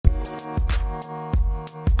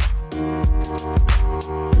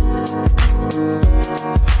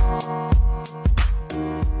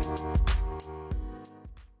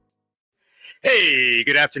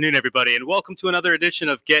good afternoon, everybody, and welcome to another edition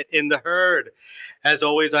of Get in the Herd. As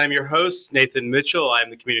always, I'm your host, Nathan Mitchell. I'm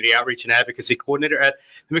the Community Outreach and Advocacy Coordinator at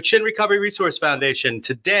the McShin Recovery Resource Foundation.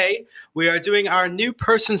 Today, we are doing our New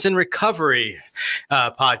Persons in Recovery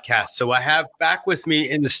podcast. So I have back with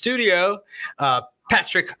me in the studio,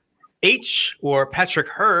 Patrick H. or Patrick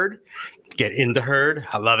Herd. Get in the Herd.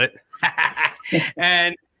 I love it.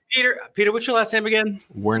 And Peter, what's your last name again?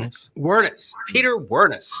 Wernes. Peter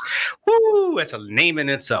Wernes. Woo, that's a name in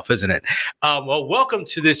itself, isn't it? Well, welcome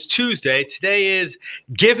to this Tuesday. Today is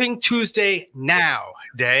Giving Tuesday Now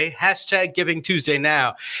Day. Hashtag Giving Tuesday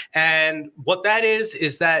Now. And what that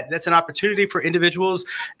is that's an opportunity for individuals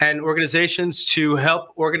and organizations to help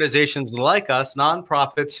organizations like us,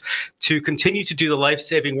 nonprofits, to continue to do the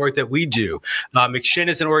life-saving work that we do. McShin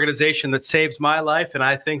is an organization that saves my life, and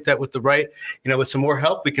I think that with the right, with some more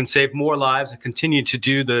help, we can save more lives and continue to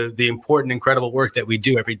do the important, incredible work that we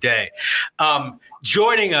do every day.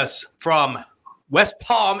 Joining us from West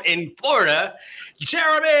Palm in Florida,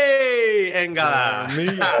 Jeremy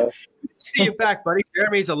Engala. See you back, buddy.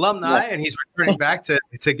 Jeremy's alumni, and he's returning back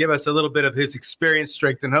to give us a little bit of his experience,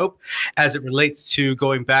 strength, and hope as it relates to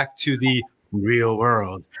going back to the real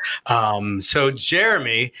world. So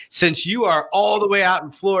Jeremy, since you are all the way out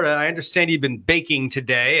in Florida, I understand you've been baking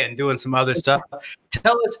today and doing some other stuff.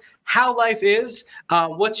 Tell us how life is,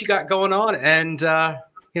 what you got going on, and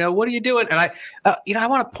what are you doing? And I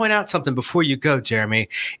want to point out something before you go, Jeremy.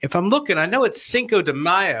 If I'm looking, I know it's Cinco de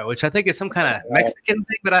Mayo, which I think is some kind of Mexican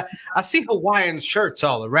thing, but I see Hawaiian shirts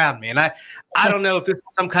all around me, and I don't know if it's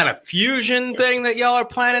some kind of fusion thing that y'all are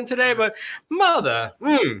planning today, but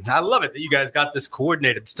I love it that you guys got this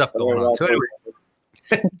coordinated stuff going on. So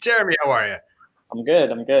anyway, Jeremy, how are you? I'm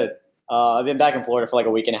good. I've been back in Florida for like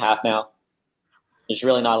a week and a half now. There's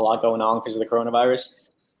really not a lot going on because of the coronavirus.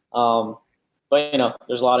 But,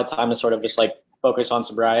 there's a lot of time to sort of just like focus on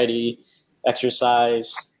sobriety,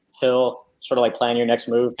 exercise, chill, sort of like plan your next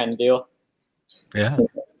move kind of deal. Yeah.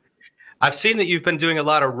 I've seen that you've been doing a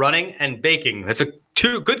lot of running and baking. That's a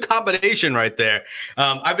good combination right there.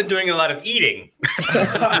 I've been doing a lot of eating.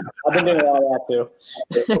 I've been doing a lot of that too.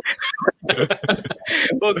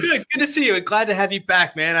 Well, good to see you. Glad to have you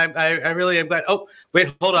back, man. I really am glad. Oh,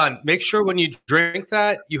 wait, hold on. Make sure when you drink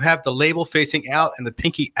that, you have the label facing out and the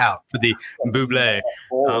pinky out for the buble.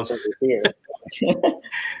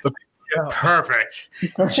 Perfect.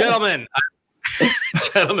 Gentlemen,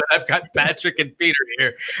 I've got Patrick and Peter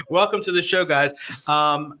here. Welcome to the show, guys.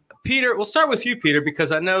 Peter, we'll start with you, Peter,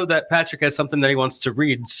 because I know that Patrick has something that he wants to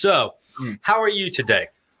read. So, how are you today?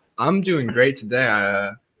 I'm doing great today.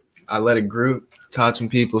 I led a group, taught some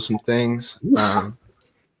people some things.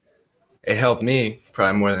 It helped me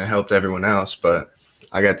probably more than it helped everyone else, but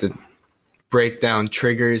I got to break down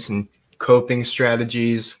triggers and coping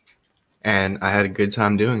strategies, and I had a good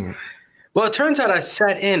time doing it. Well, it turns out I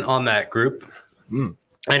sat in on that group.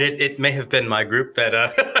 And it may have been my group that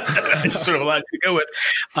I sort of allowed you to go with,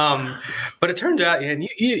 but it turned out, and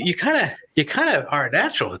you kind of are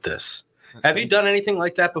natural at this. Have you done anything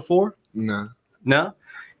like that before? No. You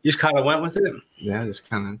just kind of went with it. Yeah, just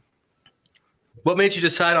kind of. What made you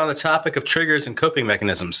decide on the topic of triggers and coping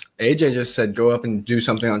mechanisms? AJ just said go up and do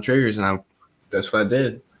something on triggers, and that's what I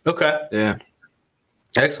did. Okay. Yeah.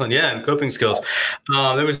 Excellent. Yeah, and coping skills.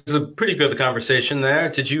 There was a pretty good conversation there.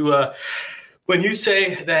 Did you? When you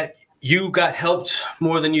say that you got helped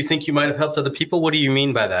more than you think you might have helped other people, what do you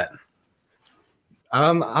mean by that?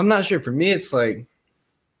 I'm not sure. For me, it's like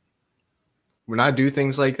when I do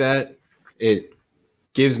things like that, it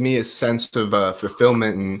gives me a sense of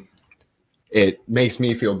fulfillment, and it makes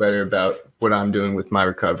me feel better about what I'm doing with my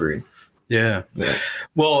recovery. Yeah.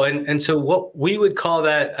 Well, and so what we would call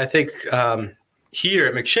that, I think, here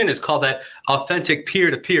at McShin is called that authentic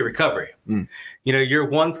peer-to-peer recovery. You're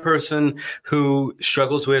one person who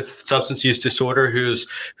struggles with substance use disorder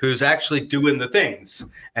who's actually doing the things,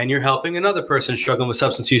 and you're helping another person struggling with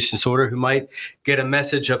substance use disorder who might get a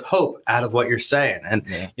message of hope out of what you're saying. And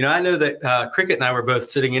I know that Cricket and I were both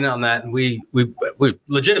sitting in on that, and we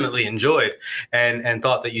legitimately enjoyed and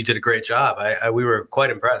thought that you did a great job. We were quite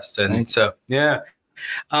impressed, and so yeah.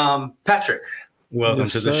 Patrick, welcome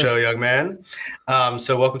to the show, young man.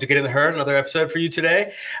 So welcome to Get in the Herd, another episode for you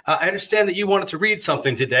today. I understand that you wanted to read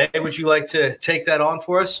something today. Would you like to take that on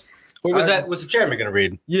for us? Or was it Jeremy going to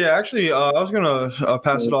read? Yeah, actually, I was going to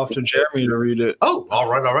pass it off to Jeremy to read it. Oh, all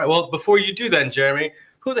right. Well, before you do that, Jeremy,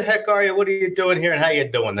 who the heck are you? What are you doing here, and how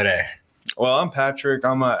you doing today? Well, I'm Patrick.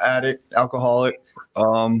 I'm an addict, alcoholic.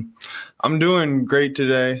 I'm doing great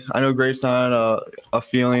today. I know great's not a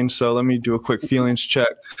feeling, so let me do a quick feelings check.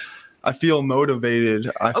 I feel motivated.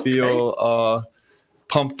 I feel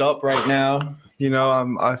pumped up right now.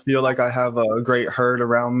 I feel like I have a great herd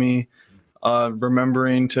around me.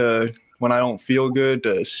 Remembering to, when I don't feel good,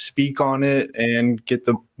 to speak on it and get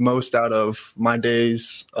the most out of my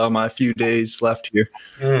days, my few days left here.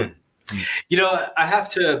 Mm. I have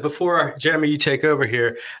to, before Jeremy, you take over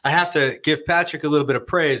here, I have to give Patrick a little bit of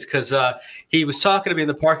praise because he was talking to me in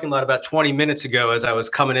the parking lot about 20 minutes ago as I was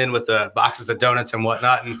coming in with the boxes of donuts and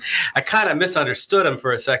whatnot. And I kind of misunderstood him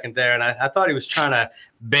for a second there. And I thought he was trying to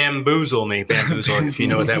bamboozle me, if you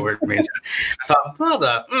know what that word means. I thought,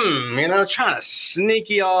 brother, trying to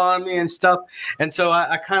sneaky on me and stuff. And so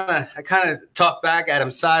I kind of talked back at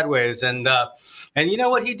him sideways. And you know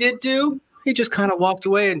what he did do? He just kind of walked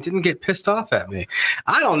away and didn't get pissed off at me.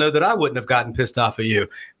 I don't know that I wouldn't have gotten pissed off at you.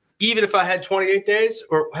 Even if I had 28 days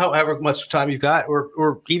or however much time you've got,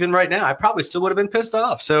 or even right now, I probably still would have been pissed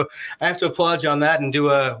off. So I have to applaud you on that and do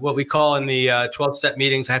what we call in the 12-step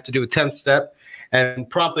meetings. I have to do a 10th step and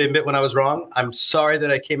promptly admit when I was wrong. I'm sorry that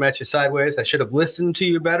I came at you sideways. I should have listened to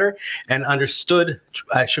you better and understood.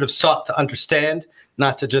 I should have sought to understand,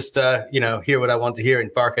 not to just hear what I want to hear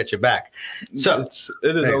and bark at your back. So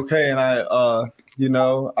it is okay, and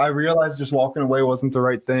I realized just walking away wasn't the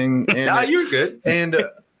right thing. And no, you're good. And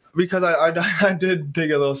because I did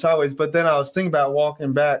dig a little sideways, but then I was thinking about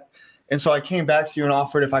walking back, and so I came back to you and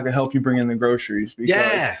offered if I could help you bring in the groceries.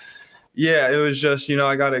 Because, yeah, it was just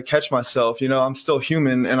I got to catch myself. I'm still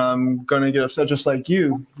human, and I'm gonna get upset just like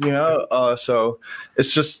you. So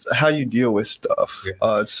it's just how you deal with stuff.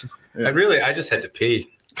 Yeah. I just had to pee.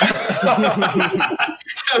 So I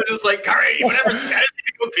was just like, all right, whatever, guys,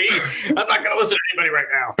 you go pee. I'm not going to listen to anybody right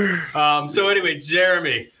now. So anyway,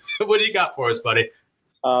 Jeremy, what do you got for us, buddy?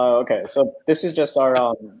 Okay, so this is just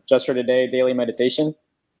our Just for Today daily meditation,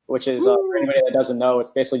 which is, for anybody that doesn't know,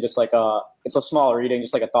 it's basically just like it's a small reading,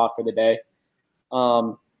 just like a thought for the day.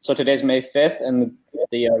 So today's May 5th, and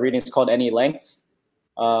the reading is called Any Lengths.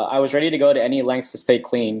 I was ready to go to any lengths to stay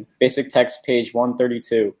clean. Basic text, page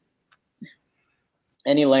 132.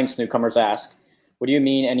 Any lengths, newcomers ask. What do you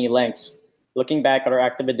mean, any lengths? Looking back at our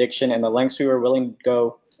active addiction and the lengths we were willing to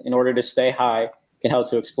go in order to stay high can help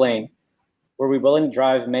to explain. Were we willing to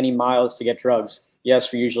drive many miles to get drugs?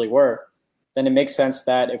 Yes, we usually were. Then it makes sense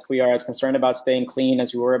that if we are as concerned about staying clean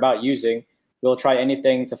as we were about using, we'll try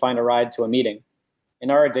anything to find a ride to a meeting. In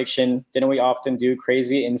our addiction, didn't we often do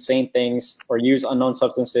crazy, insane things or use unknown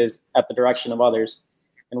substances at the direction of others?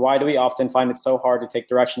 And why do we often find it so hard to take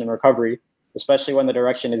direction in recovery, especially when the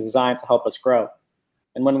direction is designed to help us grow?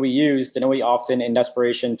 And when we use, didn't we often in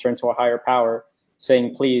desperation turn to a higher power,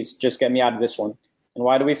 saying, please, just get me out of this one? And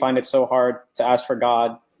why do we find it so hard to ask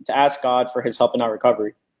God for his help in our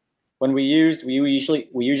recovery? When we used, we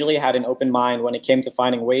usually had an open mind when it came to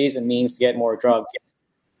finding ways and means to get more drugs.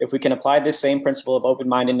 If we can apply this same principle of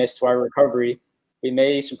open-mindedness to our recovery, we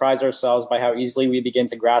may surprise ourselves by how easily we begin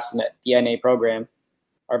to grasp the NA program.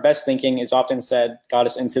 Our best thinking is often said got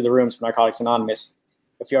us into the rooms from Narcotics Anonymous.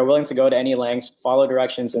 If you are willing to go to any lengths, follow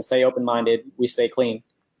directions, and stay open-minded, we stay clean.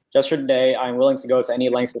 Just for today, I am willing to go to any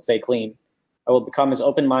lengths to stay clean. I will become as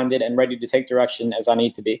open-minded and ready to take direction as I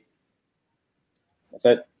need to be. That's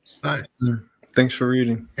it. Nice. Thanks for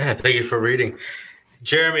reading. Yeah, thank you for reading.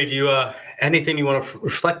 Jeremy, do you anything you want to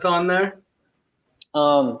reflect on there?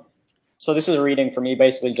 So this is a reading for me,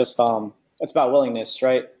 basically just it's about willingness,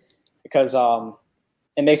 right? Because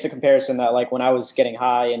it makes a comparison that like when I was getting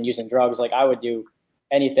high and using drugs, like I would do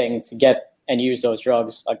anything to get and use those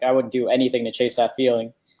drugs. Like I would do anything to chase that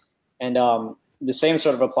feeling. And the same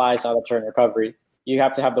sort of applies now that you're in recovery. You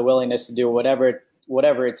have to have the willingness to do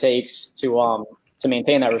whatever it takes to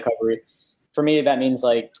maintain that recovery. For me, that means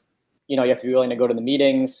like, you have to be willing to go to the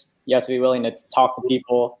meetings. You have to be willing to talk to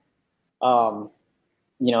people. And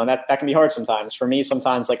that can be hard sometimes. For me,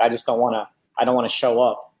 sometimes like I don't want to show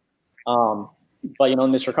up. But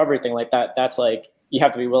in this recovery thing like that's like, you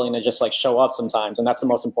have to be willing to just like show up sometimes. And that's the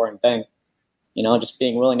most important thing, just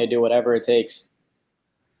being willing to do whatever it takes.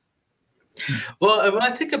 Well, when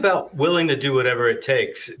I think about willing to do whatever it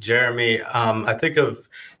takes, Jeremy, I think of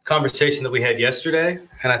conversation that we had yesterday,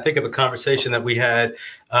 and I think of a conversation that we had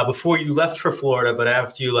before you left for Florida, but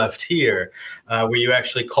after you left here, where you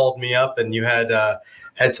actually called me up and you had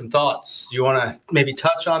some thoughts. You want to maybe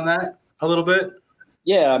touch on that a little bit?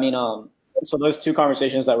 Yeah, I mean, so those two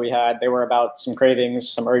conversations that we had, they were about some cravings,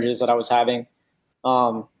 some urges that I was having.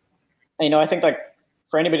 And, I think like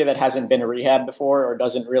for anybody that hasn't been to rehab before or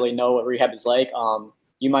doesn't really know what rehab is like,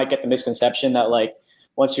 you might get the misconception that like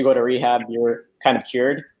once you go to rehab, you're kind of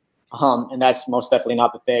cured. And that's most definitely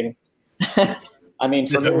not the thing. I mean,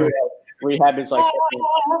 for me, rehab is like,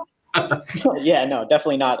 yeah, no,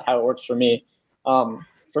 definitely not how it works for me.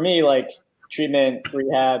 For me, like, treatment,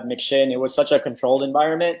 rehab, McShin, it was such a controlled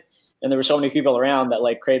environment, and there were so many people around that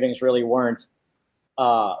like cravings really weren't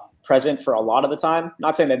present for a lot of the time.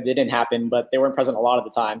 Not saying that they didn't happen, but they weren't present a lot of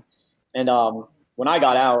the time. And when I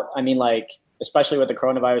got out, I mean, like, especially with the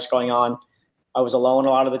coronavirus going on, I was alone a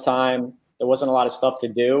lot of the time. There wasn't a lot of stuff to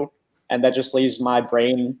do, and that just leaves my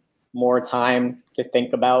brain more time to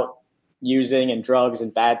think about using and drugs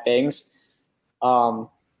and bad things.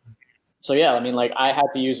 So yeah, I mean, like, I had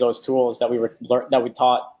to use those tools that were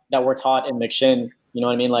taught in McShin. You know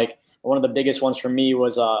what I mean? Like, one of the biggest ones for me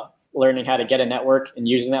was learning how to get a network and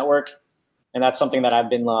use a network, and that's something that I've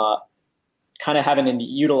been kind of having to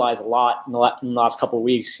utilize a lot in the last couple of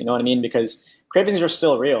weeks. You know what I mean? Because cravings are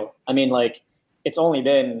still real. I mean, like, it's only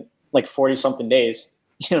been like 40 something days.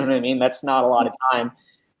 You know what I mean? That's not a lot of time,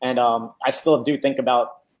 and I still do think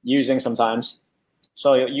about using sometimes.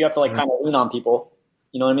 So you have to like kind of lean on people.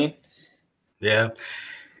 You know what I mean? Yeah.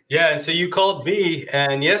 Yeah. And so you called me,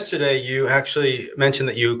 and yesterday you actually mentioned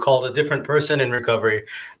that you called a different person in recovery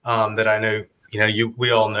that I know,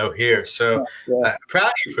 we all know here. So proud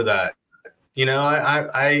of you for that. You know,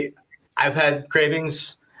 I've had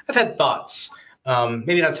cravings. I've had thoughts,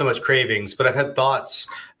 maybe not so much cravings, but I've had thoughts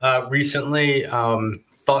recently.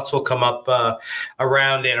 Thoughts will come up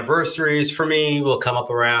around anniversaries for me, will come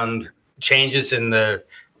up around changes in the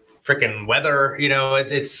freaking weather.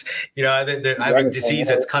 It's I have a disease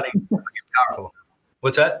that's cutting powerful.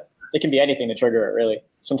 What's that? It can be anything to trigger it, really.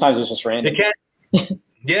 Sometimes it's just random. It can.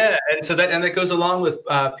 Yeah, and so that goes along with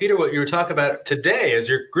Peter, what you were talking about today as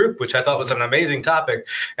your group, which I thought was an amazing topic,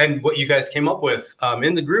 and what you guys came up with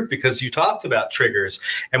in the group, because you talked about triggers,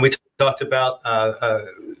 and we talked about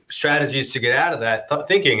strategies to get out of that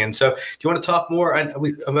thinking. And so, do you want to talk more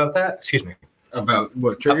about that? Excuse me. About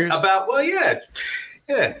what triggers?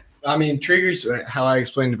 Yeah. I mean, triggers. How I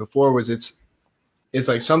explained it before was it's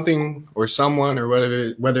like something or someone or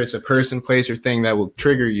whether it's a person, place, or thing that will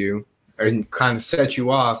trigger you or kind of set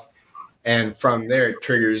you off, and from there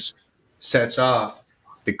it sets off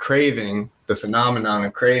the craving, the phenomenon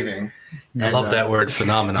of craving. I love that word,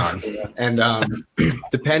 phenomenon. And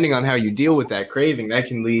depending on how you deal with that craving, that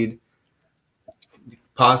can lead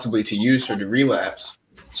possibly to use or to relapse.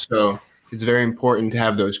 So it's very important to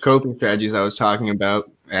have those coping strategies I was talking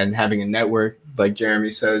about, and having a network, like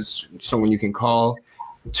Jeremy says, someone you can call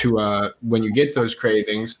to when you get those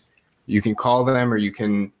cravings. You can call them, or you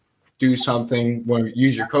can do something,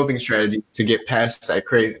 use your coping strategy to get past that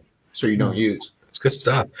craving so you don't use. It's good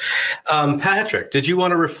stuff. Patrick, did you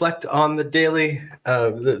want to reflect on the daily,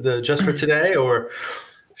 the just for today, or?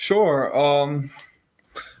 Sure.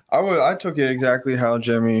 I took it exactly how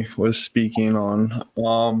Jeremy was speaking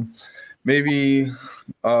on. Maybe,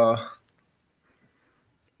 yeah,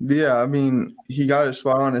 I mean, he got it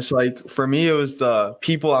spot on. It's like, for me, it was the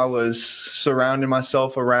people I was surrounding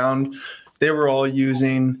myself around. They were all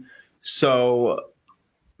using. So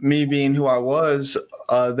me being who I was,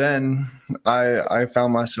 then I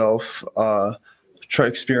found myself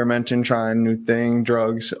experimenting, trying new things,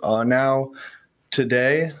 drugs. Now,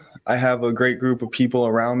 today, I have a great group of people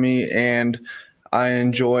around me, and I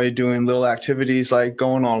enjoy doing little activities like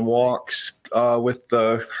going on walks with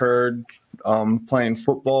the herd, playing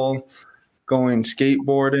football, going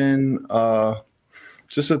skateboarding,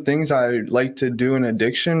 just the things I like to do in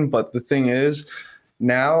addiction. But the thing is,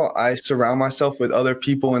 now I surround myself with other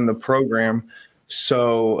people in the program.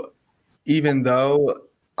 So even though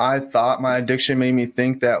I thought my addiction made me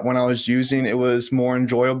think that when I was using, it was more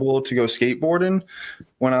enjoyable to go skateboarding,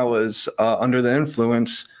 when I was under the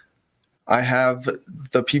influence, I have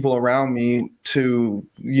the people around me to,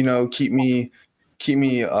 keep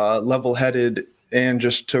me level-headed, and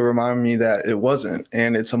just to remind me that it wasn't.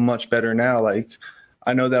 And it's a much better now. Like,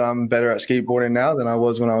 I know that I'm better at skateboarding now than I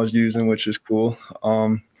was when I was using, which is cool.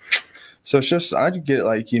 So it's just, I get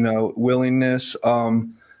willingness.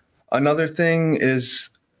 Another thing is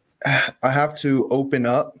I have to open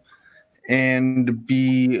up and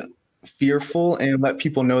be fearful and let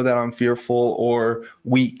people know that I'm fearful or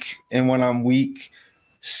weak. And when I'm weak,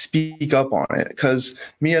 speak up on it. Because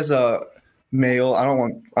me as a male, I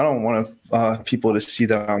don't want people to see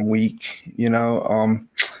that I'm weak,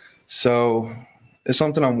 so it's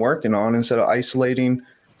something I'm working on. Instead of isolating,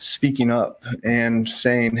 speaking up and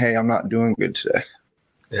saying, hey, I'm not doing good today.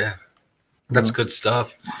 Yeah, that's good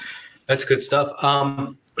stuff. That's good stuff.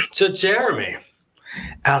 So Jeremy,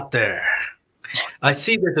 out there, I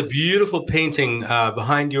see there's a beautiful painting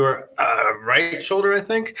behind your right shoulder, I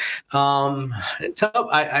think. I'm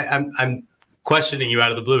questioning you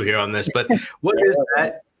out of the blue here on this, but what is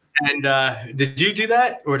that? And did you do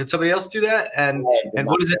that, or did somebody else do that? And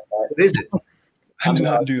what is it? What is it? I did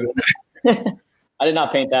not do that. I did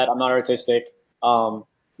not paint that. I'm not artistic.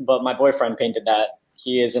 But my boyfriend painted that.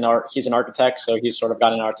 He's an architect, so he's sort of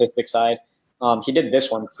got an artistic side. He did this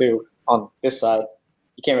one too on this side.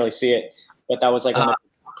 You can't really see it, but that was like one of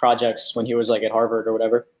his projects when he was like at Harvard or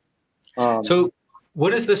whatever. So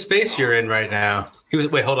what is the space you're in right now?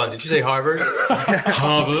 Wait, hold on. Did you say Harvard?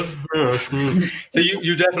 Harvard. So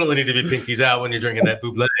you definitely need to be pinkies out when you're drinking that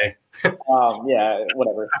Buble. Yeah,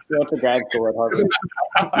 whatever. He went to grad school at Harvard.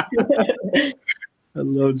 I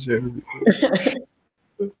love Jeremy.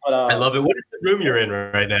 But, I love it. What is the room you're in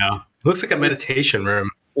right now? It looks like a meditation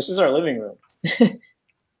room. This is our living room.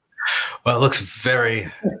 Well, it looks very,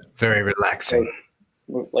 very relaxing.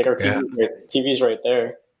 Like our TV's right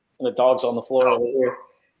there, and the dog's on the floor over here.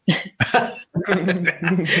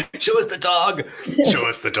 Show us the dog. Show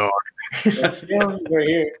us the dog. Yeah, right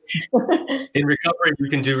here. In recovery, you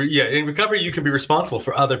can do. Yeah, in recovery, you can be responsible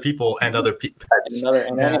for other people and other pets.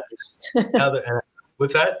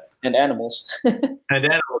 What's that? And animals. And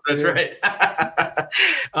animals, that's right.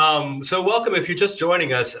 So welcome if you're just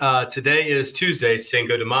joining us. Today is Tuesday,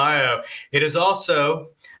 Cinco de Mayo. It is also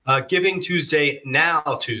Giving Tuesday Now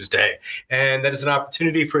Tuesday. And that is an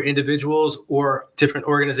opportunity for individuals or different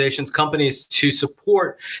organizations, companies to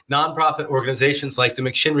support nonprofit organizations like the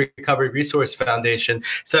McShin Recovery Resource Foundation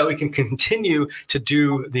so that we can continue to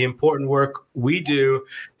do the important work we do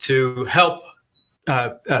to help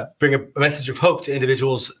bring a message of hope to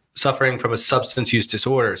individuals suffering from a substance use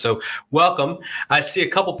disorder. So welcome. I see a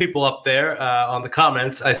couple people up there on the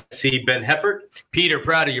comments. I see Ben Heppert. Peter,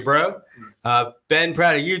 proud of you, bro. Ben,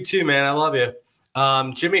 proud of you too, man. I love you.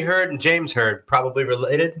 Jimmy Hurd and James Hurd, probably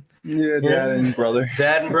related. Yeah, dad and brother.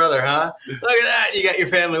 Dad and brother, huh? Look at that. You got your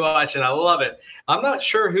family watching. I love it. I'm not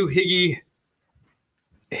sure who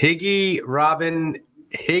Robin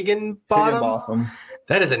Higginbotham.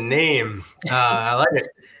 That is a name. I like it.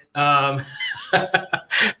 But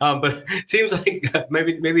it seems like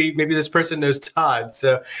maybe this person knows Todd.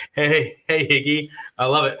 So hey Higgy, I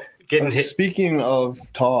love it. Speaking of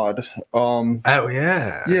Todd, oh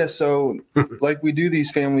yeah. So like we do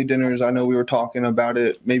these family dinners. I know we were talking about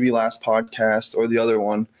it maybe last podcast or the other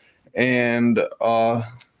one, and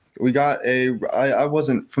we got I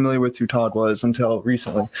wasn't familiar with who Todd was until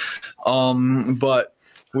recently, but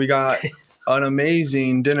we got an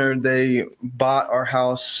amazing dinner. They bought our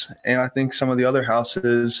house and I think some of the other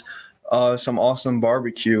houses some awesome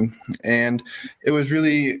barbecue, and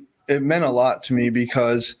it meant a lot to me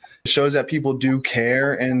because it shows that people do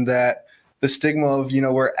care and that the stigma of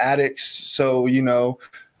we're addicts, so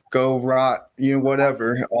go rot,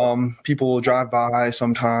 whatever, people will drive by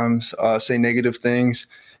sometimes, say negative things,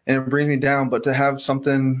 and it brings me down. But to have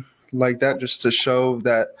something like that just to show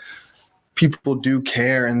that people do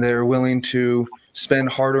care and they're willing to spend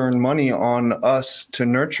hard-earned money on us to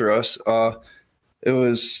nurture us. I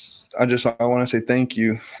want to say thank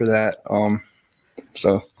you for that.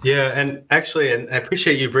 Yeah, and actually, and I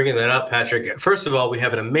appreciate you bringing that up, Patrick. First of all, we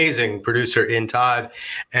have an amazing producer in Todd,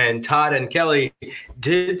 and Todd and Kelly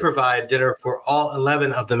did provide dinner for all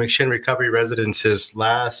 11 of the McShin Recovery residences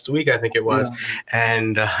last week, I think it was. Yeah.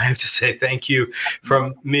 And I have to say thank you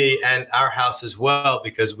from me and our house as well,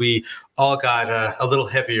 because we all got a little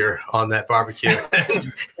heavier on that barbecue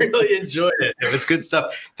and really enjoyed it. It was good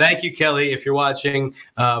stuff. Thank you, Kelly, if you're watching,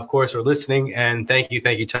 of course, or listening. And thank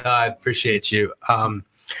you, Todd. Appreciate you.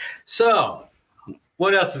 So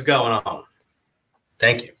what else is going on?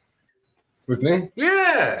 Thank you. With me?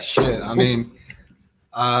 Yeah. Shit. I mean,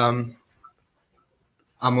 I'm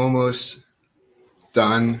almost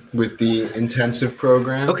done with the intensive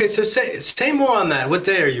program. Okay, so say more on that. What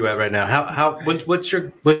day are you at right now? What's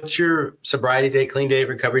your sobriety date, clean date,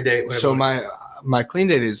 recovery date? So my clean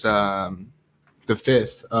date is the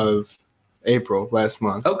 5th of April last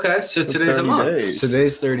month. Okay, so today's a month. Days.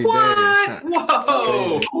 Today's 30 what? days.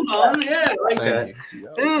 Whoa! Hold on. Yeah, I like that.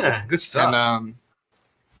 Yeah, good stuff. And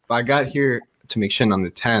I got here to McShin on the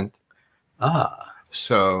 10th.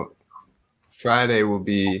 So Friday will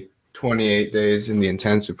be 28 days in the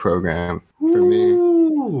intensive program for me.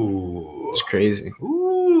 Ooh. It's crazy.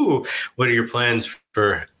 Ooh. What are your plans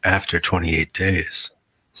for after 28 days?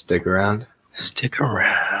 Stick around.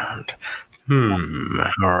 All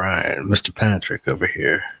right, Mr. Patrick over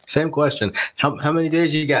here. Same question. How many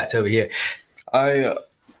days you got over here? I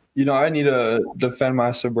need to defend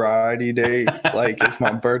my sobriety date like it's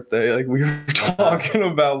my birthday, like we were talking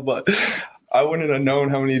about, but I wouldn't have known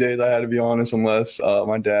how many days I had, to be honest, unless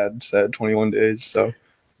my dad said 21 days. So,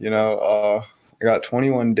 I got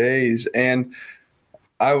 21 days, and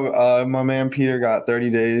my man Peter got 30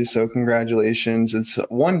 days. So congratulations. It's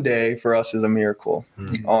one day for us is a miracle,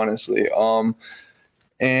 honestly.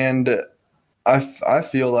 And I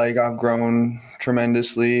feel like I've grown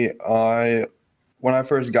tremendously. When I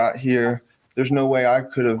first got here, there's no way I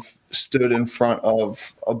could have stood in front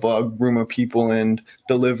of a bug room of people and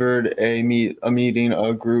delivered a meeting,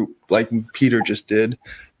 a group like Peter just did.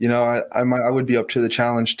 You know, I would be up to the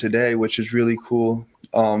challenge today, which is really cool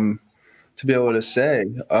to be able to say.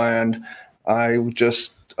 And I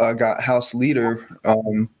just got house leader,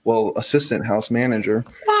 assistant house manager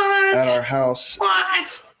at our house.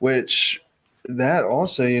 What? Which that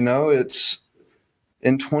also, you know, it's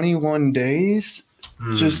in 21 days,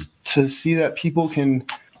 just to see that people can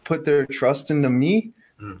put their trust into me.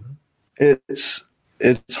 It's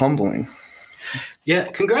humbling. Yeah,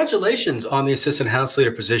 congratulations on the assistant house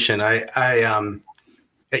leader position. I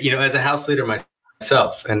you know, as a house leader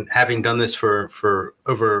myself, and having done this for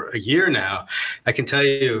over a year now, I can tell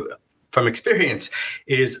you from experience,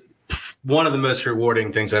 it is one of the most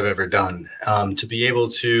rewarding things I've ever done. To be able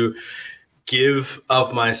to give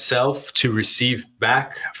of myself to receive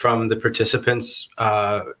back from the participants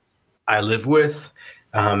I live with,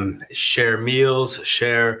 share meals,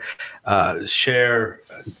 share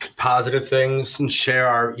positive things, and share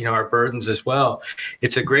our burdens as well.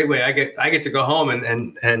 It's a great way. I get to go home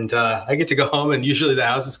and I get to go home, and usually the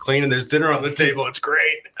house is clean and there's dinner on the table. It's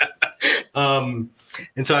great.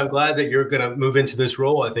 And so I'm glad that you're going to move into this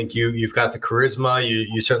role. I think you've got the charisma.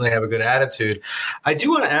 You certainly have a good attitude. I do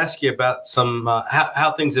want to ask you about some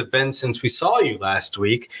how things have been since we saw you last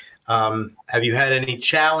week. Have you had any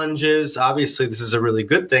challenges? Obviously, this is a really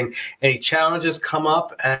good thing. Any challenges come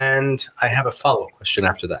up? And I have a follow-up question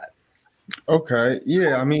after that. Okay.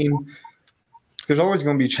 Yeah. I mean, there's always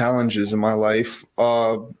going to be challenges in my life.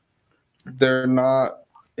 They're not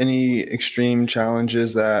any extreme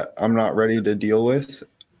challenges that I'm not ready to deal with.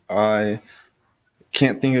 I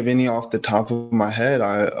can't think of any off the top of my head.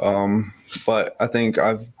 But I think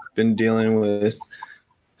I've been dealing with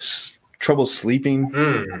trouble sleeping.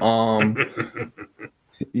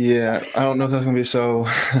 Yeah, I don't know if that's gonna be so.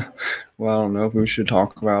 Well, I don't know if we should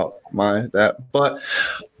talk about that, but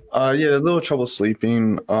yeah, a little trouble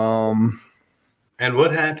sleeping. And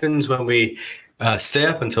what happens when we stay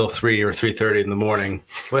up until 3 or 3:30 in the morning?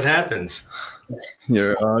 What happens?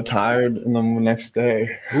 You're tired in the next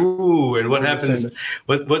day. Ooh, and what happens?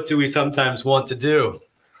 What do we sometimes want to do?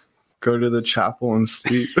 Go to the chapel and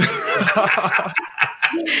sleep.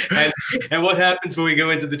 And what happens when we go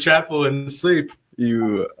into the chapel and sleep?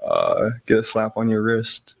 You get a slap on your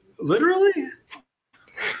wrist. Literally?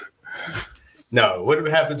 No. What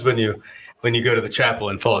happens when you go to the chapel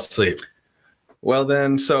and fall asleep? Well,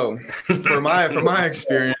 then, so for my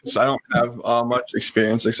experience, I don't have much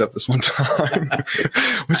experience except this one time,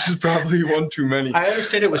 which is probably one too many. I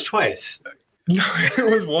understand it was twice. No, it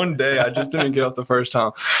was one day. I just didn't get up the first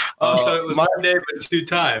time. So it was one day, but 2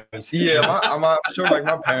 times. Yeah, I'm sure like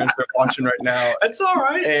my parents are watching right now. That's all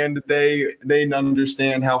right. And they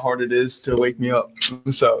understand how hard it is to wake me up.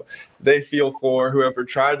 So they feel for whoever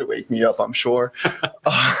tried to wake me up, I'm sure.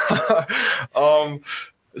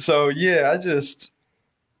 So yeah,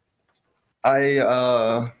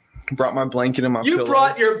 I brought my blanket and my pillow. You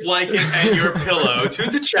brought your blanket and your pillow to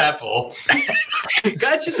the chapel.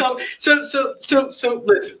 Got yourself. So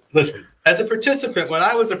listen. As a participant, when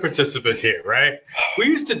I was a participant here, right, we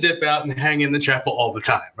used to dip out and hang in the chapel all the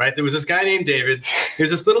time, right? There was this guy named David. He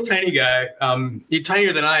was this little tiny guy, he's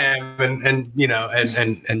tinier than I am, and you know,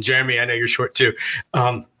 and Jeremy, I know you're short too,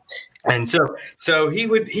 and so he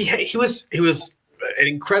was an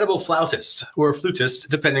incredible flautist or flutist,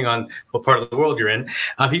 depending on what part of the world you're in.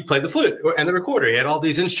 He played the flute and the recorder. He had all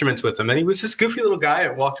these instruments with him, and he was this goofy little guy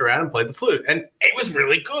that walked around and played the flute, and it was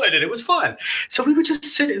really good and it was fun. So we would just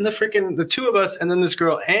sit in the two of us, and then this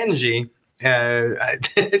girl Angie. I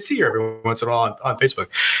see her every once in a while on Facebook.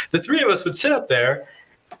 The 3 of us would sit up there.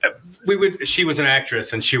 She was an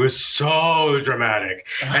actress, and she was so dramatic,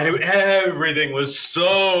 and everything was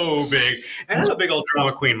so big. And I'm a big old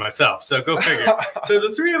drama queen myself, so go figure. So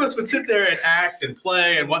the 3 of us would sit there and act and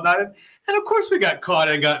play and whatnot, and of course we got caught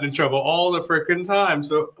and gotten in trouble all the freaking time.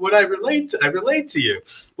 So what I relate to you.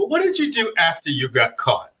 But what did you do after you got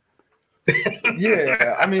caught?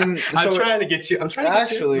 Yeah, I mean, I'm trying to get you.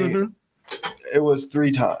 It was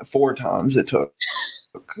 4 times it took.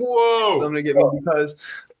 Whoa! Them to get me because,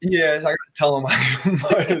 yeah, I got to tell them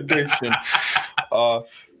my addiction.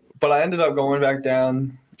 But I ended up going back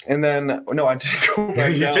down, and then no, I didn't go back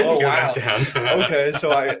down. You didn't go back down. Okay,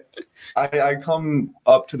 so I come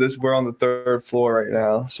up to this. We're on the 3rd floor right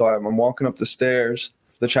now, so I'm walking up the stairs.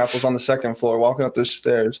 The chapel's on the 2nd floor. Walking up the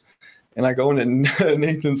stairs, and I go into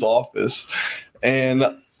Nathan's office, and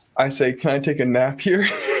I say, "Can I take a nap here?"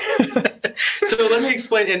 So let me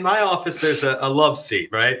explain. In my office, there's a love seat,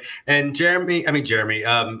 right? And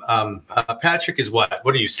Patrick is what?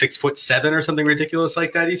 What are you, 6'7" or something ridiculous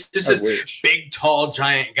like that? He's just this big, tall,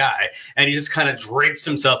 giant guy, and he just kind of drapes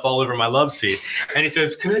himself all over my love seat. And he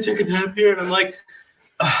says, "Can I take a nap here?" And I'm like,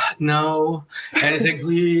 "No." And he's like,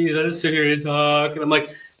 "Please, I'll just sit here and talk." And I'm like,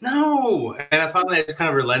 "No." And I just kind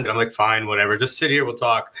of relented. I'm like, "Fine, whatever. Just sit here. We'll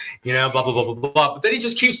talk, blah, blah, blah, blah, blah." But then he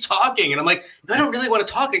just keeps talking. And I'm like, "I don't really want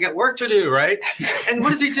to talk. I got work to do." Right. And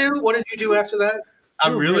what does he do? What did you do after that?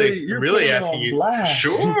 I'm really asking you. Blast.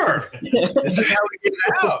 Sure. This is how we get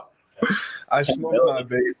it out. I smoked my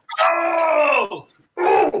vape. Oh.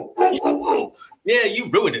 Yeah, you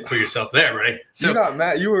ruined it for yourself there, right? So you got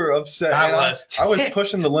mad. You were upset. I was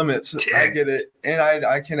pushing the limits. I get it, and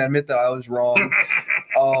I can admit that I was wrong.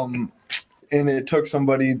 And it took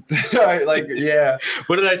somebody yeah.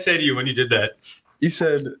 What did I say to you when you did that? You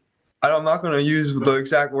said, I'm not going to use the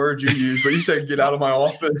exact words you used, but you said, "Get out of my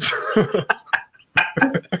office."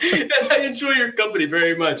 And I enjoy your company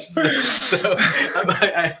very much. So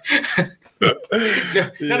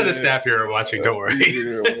none of the staff here are watching. Don't worry.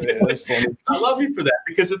 I love you for that,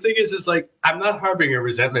 because the thing is like, I'm not harboring a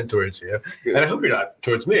resentment towards you, and I hope you're not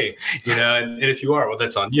towards me. And if you are, well,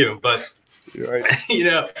 that's on you. But you're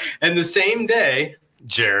right. And the same day,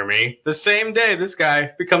 Jeremy, this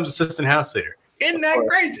guy becomes assistant house leader. Isn't that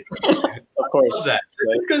crazy? Of course. That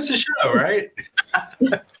it goes to show, right?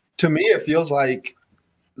 To me, it feels like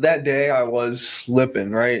that day I was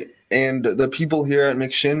slipping, right? And the people here at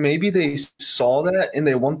McShin, maybe they saw that and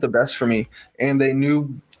they want the best for me. And they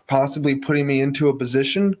knew possibly putting me into a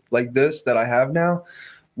position like this that I have now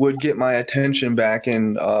would get my attention back,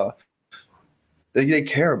 and they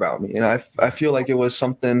care about me. And I feel like it was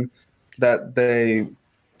something that they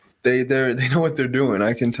know what they're doing.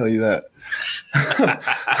 I can tell you that.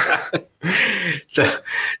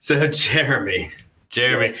 So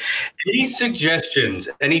Jeremy, any suggestions,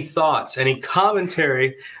 any thoughts, any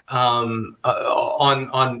commentary on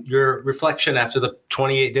your reflection after the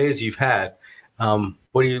 28 days you've had?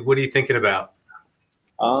 What are you thinking about?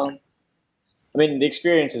 I mean, the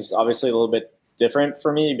experience is obviously a little bit different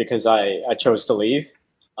for me because I chose to leave,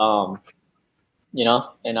 and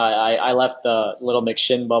I left the little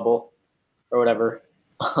McShin bubble or whatever.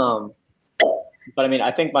 But I mean,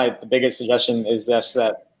 I think the biggest suggestion is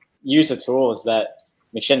that use the tools that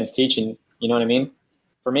McShin is teaching. You know what I mean?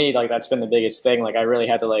 For me, like, that's been the biggest thing. Like, I really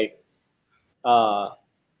had to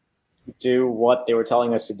do what they were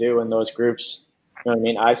telling us to do in those groups. You know what I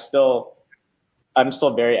mean? I'm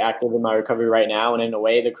still very active in my recovery right now, and in a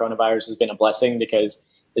way, the coronavirus has been a blessing because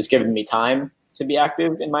it's given me time to be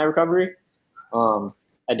active in my recovery. I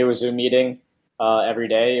do a Zoom meeting every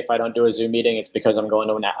day. If I don't do a Zoom meeting, it's because I'm going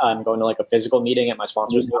to like a physical meeting at my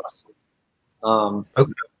sponsor's house.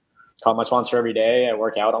 Okay. Call my sponsor every day. I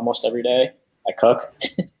work out almost every day. I cook.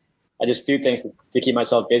 I just do things to keep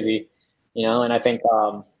myself busy, and I think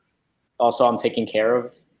also I'm taking care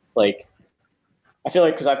of, like, I feel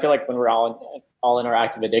like when we're all in our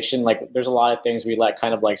active addiction, like, there's a lot of things we let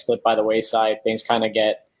kind of like slip by the wayside. Things kind of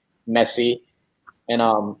get messy, and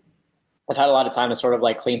I've had a lot of time to sort of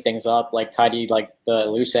like clean things up, like tidy like the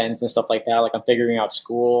loose ends and stuff like that. Like, I'm figuring out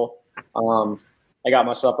school. I got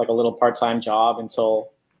myself like a little part-time job until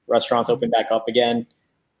restaurants open back up again.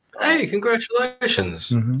 Hey, congratulations.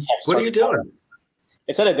 Mm-hmm. Yeah, what are you doing?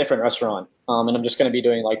 It's at a different restaurant, and I'm just going to be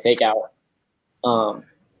doing like takeout.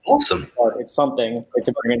 Awesome. But it's something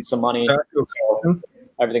to bring in some money until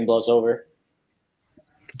everything blows over.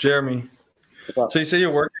 Jeremy, so you say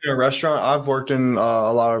you're working in a restaurant. I've worked in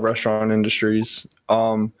a lot of restaurant industries.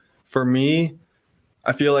 For me,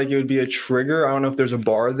 I feel like it would be a trigger. I don't know if there's a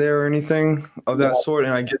bar there or anything of that sort.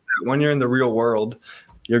 And I get that when you're in the real world,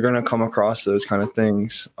 you're going to come across those kind of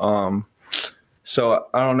things. So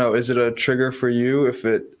I don't know. Is it a trigger for you if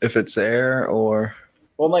it's there, or?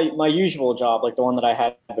 Well, my usual job, like the one that I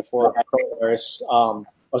had before coronavirus, I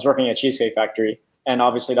was working at Cheesecake Factory, and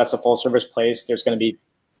obviously that's a full service place. There's going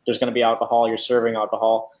to be alcohol. You're serving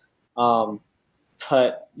alcohol.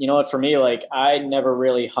 But you know what? For me, like, I never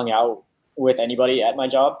really hung out with anybody at my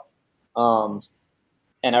job,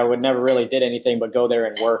 and I would never really did anything but go there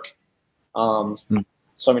and work.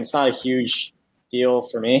 So I mean, it's not a huge deal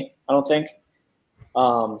for me, I don't think.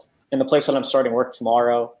 In the place that I'm starting work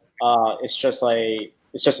tomorrow, it's just a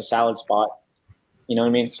salad spot. You know what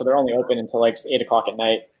I mean? So they're only open until like 8 o'clock at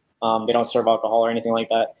night. They don't serve alcohol or anything like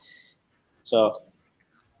that. So.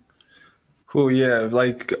 Cool. Yeah.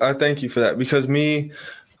 Like, I thank you for that, because me,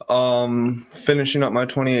 finishing up my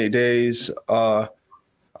 28 days, I'm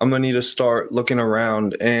going to need to start looking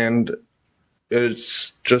around, and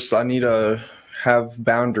it's just, I need to have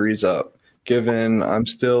boundaries up, given I'm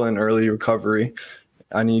still in early recovery,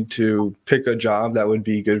 I need to pick a job that would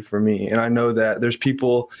be good for me. And I know that there's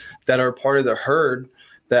people that are part of the herd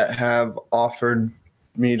that have offered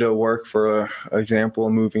me to work for, example, a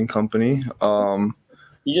moving company.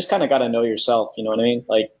 You just kind of got to know yourself. You know what I mean?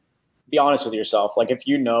 Like, be honest with yourself. Like, if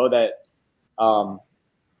you know that,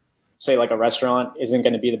 say, like a restaurant isn't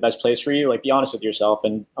going to be the best place for you, like, be honest with yourself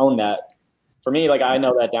and own that. For me, like, I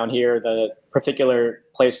know that down here, the particular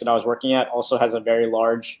place that I was working at also has a very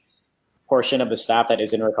large portion of the staff that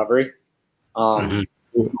is in recovery. One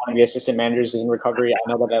of the assistant managers is in recovery. I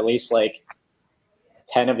know that at least like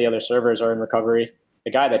 10 of the other servers are in recovery.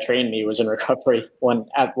 The guy that trained me was in recovery when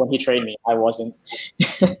he trained me. I wasn't.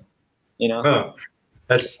 You know,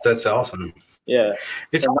 that's awesome. Yeah,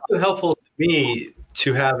 it's also helpful to me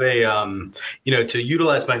to have a to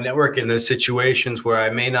utilize my network in those situations where I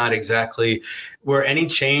may not exactly, where any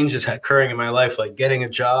change is occurring in my life, like getting a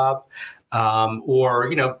job. Or,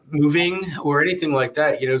 moving or anything like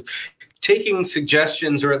that, taking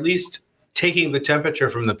suggestions or at least taking the temperature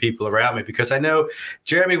from the people around me. Because I know,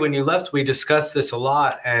 Jeremy, when you left, we discussed this a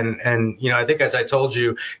lot. And I think as I told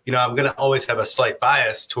you, I'm going to always have a slight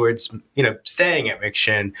bias towards, staying at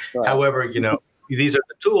McShin. Right. However, these are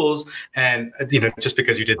the tools, and just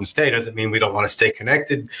because you didn't stay doesn't mean we don't want to stay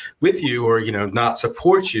connected with you or not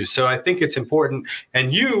support you. So I think it's important,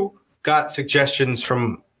 and you got suggestions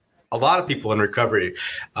from a lot of people in recovery,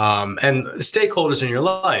 and stakeholders in your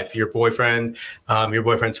life, your boyfriend, your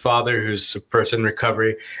boyfriend's father, who's a person in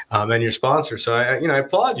recovery, and your sponsor. So I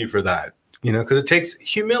applaud you for that, because it takes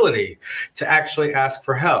humility to actually ask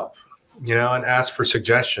for help, and ask for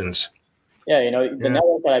suggestions. Yeah, the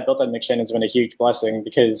network that I built at McShin has been a huge blessing,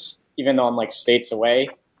 because even though I'm like states away,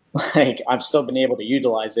 like I've still been able to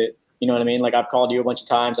utilize it. You know what I mean? Like I've called you a bunch of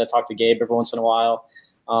times. I talk to Gabe every once in a while,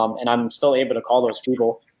 and I'm still able to call those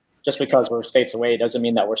people. Just because we're states away doesn't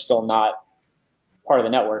mean that we're still not part of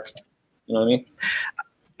the network. You know what I mean?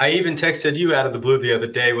 I even texted you out of the blue the other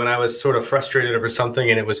day when I was sort of frustrated over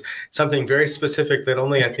something, and it was something very specific that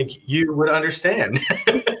only I think you would understand.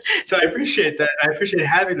 So I appreciate that. I appreciate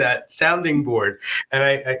having that sounding board.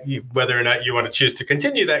 And whether or not you want to choose to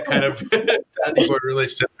continue that kind of sounding board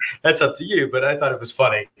relationship, that's up to you. But I thought it was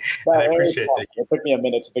funny. And I appreciate it. It took me a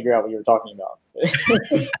minute to figure out what you were talking about.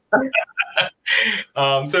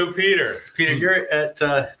 So Peter, you're at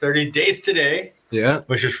 30 Days Today. Yeah.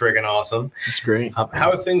 Which is friggin' awesome. It's great. How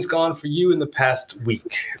have things gone for you in the past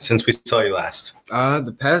week since we saw you last?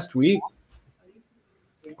 The past week,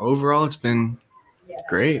 overall, it's been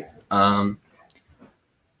great.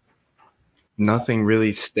 Nothing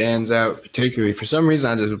really stands out particularly. For some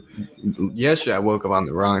reason, yesterday I woke up on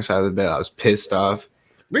the wrong side of the bed. I was pissed off.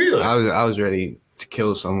 Really? I was ready to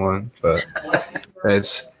kill someone, but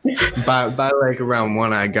it's by like around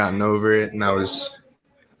 1 I had gotten over it, and I was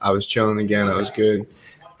chilling again. I was good.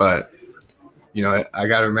 But, I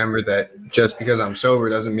got to remember that just because I'm sober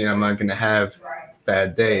doesn't mean I'm not going to have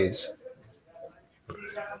bad days.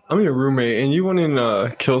 I'm your roommate, and you wanting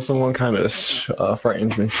to kill someone kind of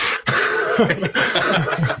frightens me.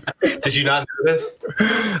 Did you not know this?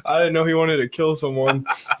 I didn't know he wanted to kill someone.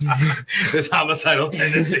 There's homicidal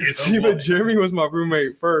tendencies. See, but Jeremy was my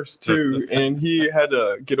roommate first, too, and he had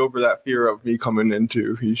to get over that fear of me coming in,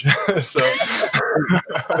 too. So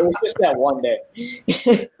it was just that one day.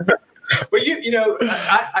 Well,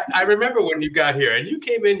 I remember when you got here, and you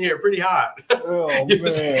came in here pretty hot. Oh,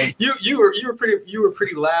 man. You were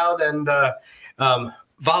pretty loud and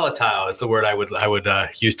volatile is the word I would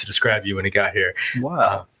use to describe you when you got here.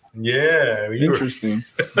 Wow. Yeah. Interesting.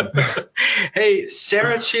 Hey,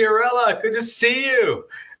 Sarah Chiarella, good to see you.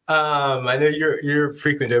 I know you're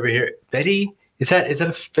frequent over here. Betty, is that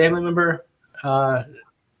a family member?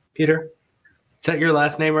 Peter, is that your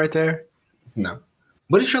last name right there? No.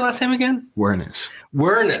 What is your last name again? Werness.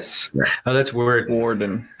 Yeah. Oh, that's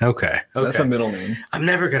Warden. Okay. That's a middle name. I'm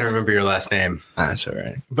never gonna remember your last name. That's all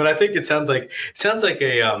right. But I think it sounds like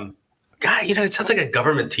a guy. It sounds like a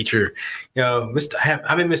government teacher. I'm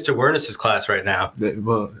in Mr. Werness's class right now.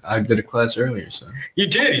 Well, I did a class earlier, so you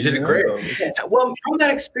did it great. Well, from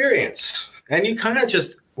that experience, and you kind of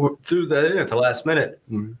just threw that in at the last minute.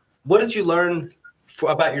 Mm-hmm. What did you learn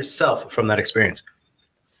about yourself from that experience?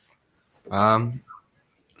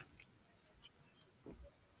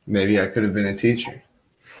 Maybe I could have been a teacher.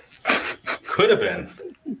 Could have been.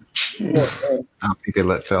 I don't think they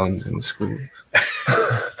let felons in the school.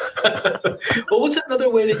 Well, what's another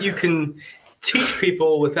way that you can teach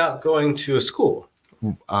people without going to a school?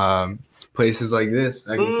 Places like this,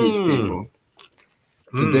 I can teach people.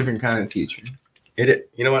 It's a different kind of teaching. You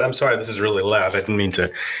know what? I'm sorry. This is really loud. I didn't mean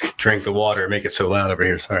to drink the water and make it so loud over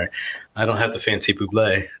here. Sorry. I don't have the fancy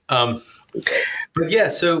buble. But yeah,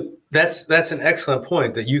 so that's an excellent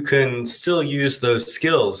point, that you can still use those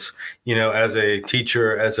skills, as a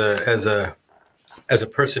teacher, as a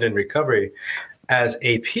person in recovery, as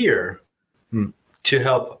a peer, to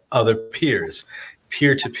help other peers,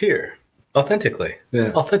 peer to peer, authentically,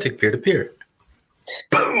 authentic peer to peer.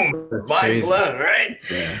 Boom! Mind blown, right?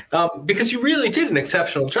 Yeah. Because you really did an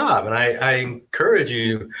exceptional job, and I encourage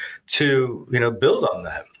you to build on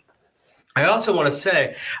that. I also want to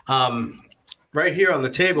say, right here on the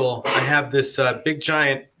table, I have this big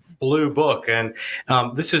giant blue book, and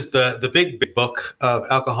this is the big book of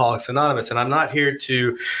Alcoholics Anonymous. And I'm not here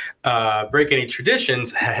to break any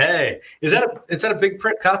traditions. Hey, is that a big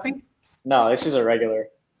print copy? No, this is a regular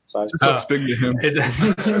size. It's big to him.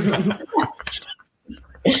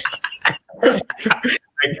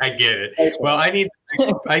 I get it. Well, I get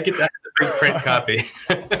that big print copy.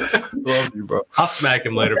 Love you, bro. I'll smack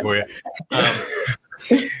him later for you.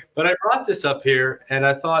 But I brought this up here, and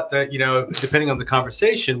I thought that, depending on the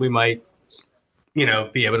conversation, we might,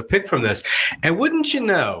 be able to pick from this. And wouldn't you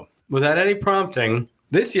know, without any prompting,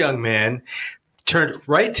 this young man turned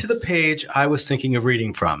right to the page I was thinking of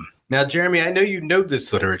reading from. Now, Jeremy, I know you know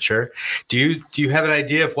this literature. Do you have an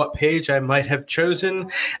idea of what page I might have chosen?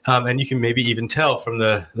 And you can maybe even tell from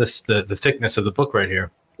the thickness of the book right here.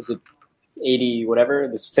 Is it 80 whatever?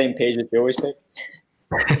 The same page that you always pick?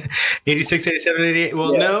 86, 87, 88.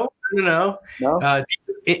 Well, yeah. No.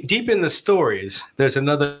 Deep in the stories, there's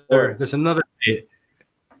another. There's another page.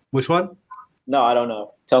 Which one? No, I don't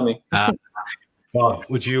know. Tell me. Well,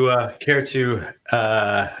 would you care to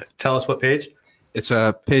tell us what page? It's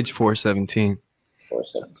page 417.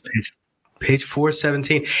 417. Page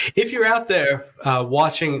 417. If you're out there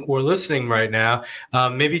watching or listening right now,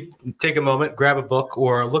 maybe take a moment, grab a book,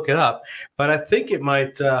 or look it up. But I think it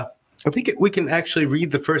might. We can actually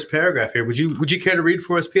read the first paragraph here. Would you care to read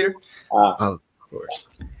for us, Peter? Of course.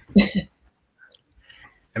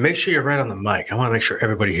 And make sure you're right on the mic. I want to make sure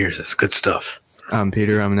everybody hears this. Good stuff. I'm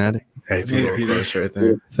Peter. I'm an addict. Hey, Peter. Right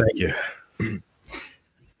there. Thank you.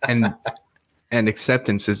 And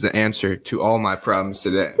acceptance is the answer to all my problems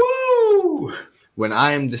today. Woo! When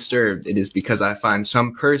I am disturbed, it is because I find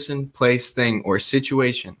some person, place, thing, or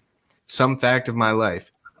situation, some fact of my life,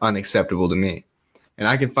 unacceptable to me. And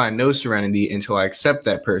I can find no serenity until I accept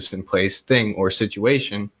that person, place, thing, or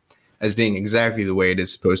situation as being exactly the way it is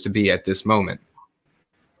supposed to be at this moment.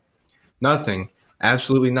 Nothing,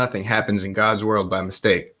 absolutely nothing, happens in God's world by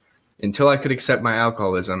mistake. Until I could accept my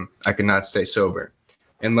alcoholism, I could not stay sober.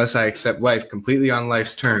 Unless I accept life completely on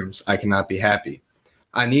life's terms, I cannot be happy.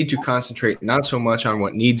 I need to concentrate not so much on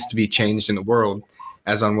what needs to be changed in the world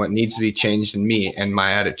as on what needs to be changed in me and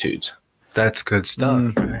my attitudes. That's good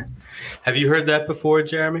stuff. Have you heard that before,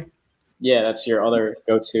 Jeremy? Yeah, that's your other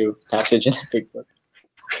go-to passage in the big book.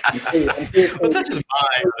 It's not just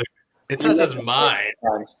mine. It's not just mine.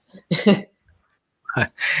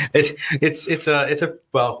 It's a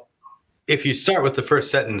well. If you start with the first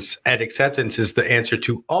sentence, and acceptance is the answer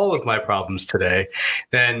to all of my problems today,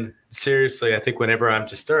 then seriously, I think whenever I'm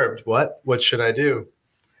disturbed, what should I do?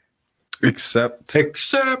 Accept.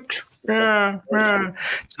 Yeah.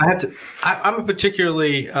 I'm a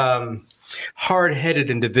particularly hard-headed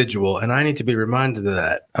individual, and I need to be reminded of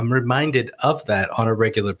that. I'm reminded of that on a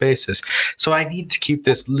regular basis. So I need to keep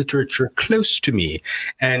this literature close to me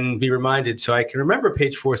and be reminded so I can remember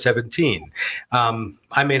page 417.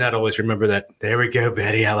 I may not always remember that. There we go,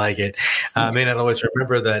 Betty. I like it. I may not always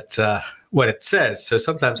remember that what it says. So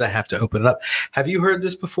sometimes I have to open it up. Have you heard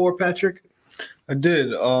this before, Patrick? I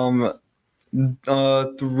did.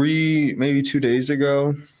 2 days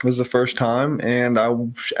ago was the first time, and I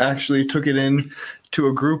actually took it in to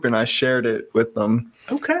a group and I shared it with them.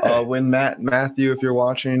 Okay. When Matthew, if you're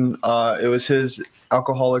watching, it was his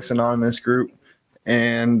Alcoholics Anonymous group,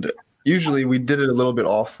 and usually we did it a little bit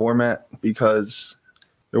off format because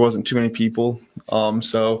there wasn't too many people.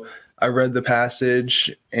 So I read the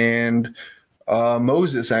passage, and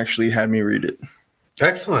Moses actually had me read it.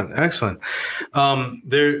 Excellent. The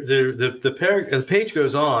page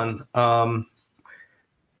goes on.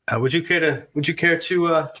 Would you care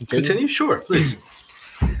to continue? Sure, please.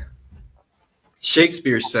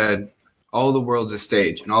 Shakespeare said, "All the world's a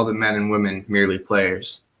stage, and all the men and women merely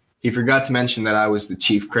players." He forgot to mention that I was the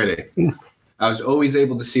chief critic. I was always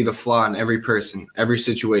able to see the flaw in every person, every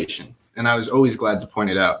situation, and I was always glad to point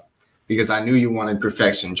it out because I knew you wanted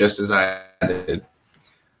perfection just as I did.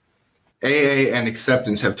 AA and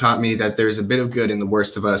acceptance have taught me that there is a bit of good in the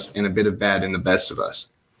worst of us and a bit of bad in the best of us,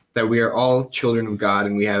 that we are all children of God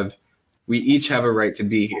and we have We each have a right to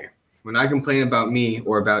be here. When I complain about me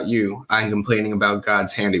or about you, I am complaining about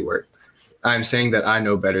God's handiwork. I am saying that I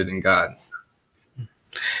know better than God.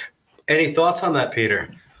 Any thoughts on that,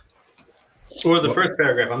 Peter? Or the first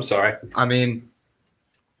paragraph, I'm sorry. I mean,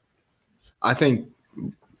 I think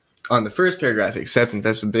on the first paragraph, acceptance,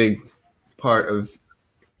 that's a big part of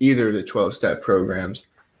either of the 12-step programs.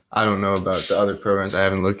 I don't know about the other programs. I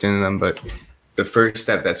haven't looked into them, but the first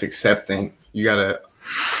step, that's accepting. You got to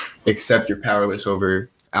accept you're powerless over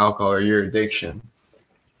alcohol or your addiction.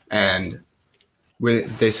 And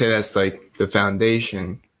they say that's like the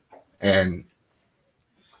foundation, and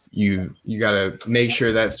you got to make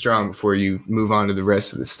sure that's strong before you move on to the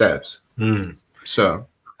rest of the steps. So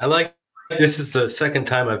I like this is the second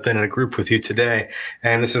time I've been in a group with you today,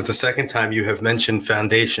 and this is the second time you have mentioned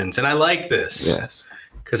foundations, and I like this. Yes,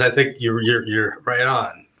 because I think you're right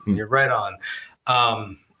on. You're right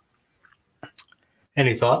on.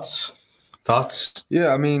 Any thoughts?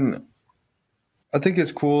 Yeah, I mean, I think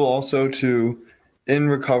it's cool also to, in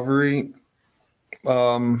recovery,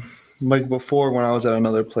 like before when I was at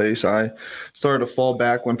another place, I started to fall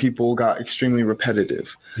back when people got extremely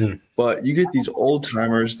repetitive. But you get these old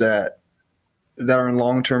timers that are in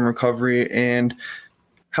long-term recovery, and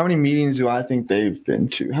how many meetings do I think they've been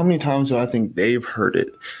to? How many times do I think they've heard it?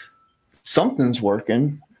 Something's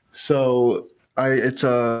working. So it's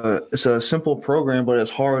a simple program, but it's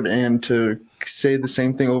hard, and to say the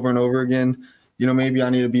same thing over and over again, maybe I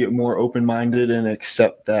need to be more open-minded and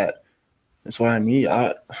accept that that's what I need.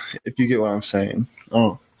 If you get what I'm saying.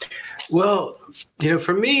 Oh. Well,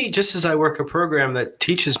 for me, just as I work a program that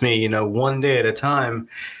teaches me, one day at a time,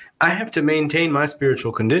 I have to maintain my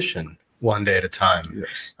spiritual condition one day at a time.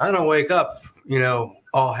 Yes. I don't wake up,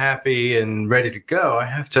 all happy and ready to go. I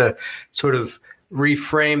have to sort of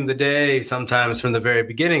reframe the day sometimes from the very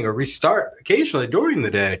beginning, or restart occasionally during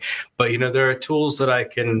the day. But, there are tools that I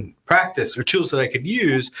can practice, or tools that I could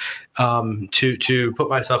use to put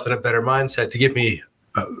myself in a better mindset, to give me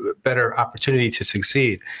a better opportunity to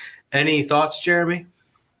succeed. Any thoughts, Jeremy?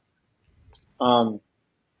 I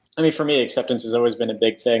mean, for me, acceptance has always been a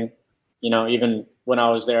big thing. Even when I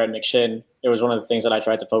was there at McShin, it was one of the things that I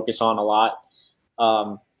tried to focus on a lot,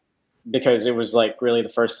 because it was like really the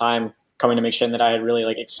first time coming to McShin that I had really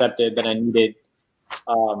like accepted that I needed,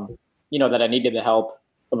 that I needed the help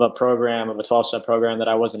of a program, of a 12-step program, that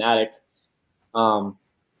I was an addict. The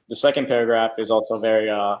second paragraph is also very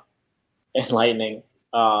enlightening,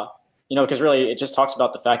 because really it just talks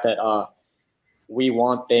about the fact that we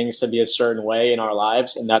want things to be a certain way in our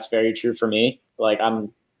lives. And that's very true for me. Like,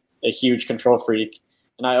 I'm a huge control freak,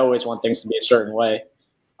 and I always want things to be a certain way.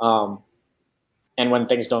 And when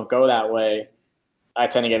things don't go that way, I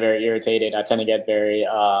tend to get very irritated. I tend to get very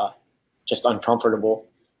just uncomfortable.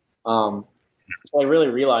 So I really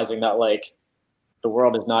realizing that, like, the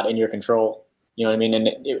world is not in your control. You know what I mean?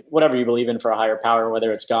 And whatever you believe in for a higher power,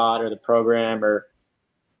 whether it's God or the program or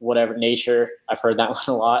whatever, nature, I've heard that one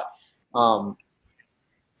a lot.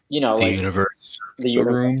 The like universe, the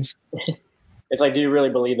rooms. It's like, do you really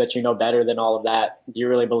believe that you know better than all of that? Do you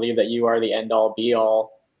really believe that you are the end all be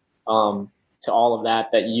all to all of that?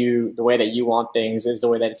 That the way that you want things is the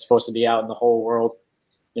way that it's supposed to be out in the whole world.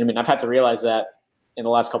 You know what I mean? I've had to realize that in the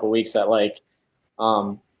last couple of weeks, that like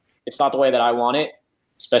it's not the way that I want it,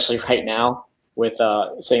 especially right now with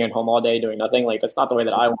sitting at home all day doing nothing. Like, that's not the way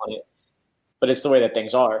that I want it, but it's the way that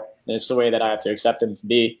things are, and it's the way that I have to accept them to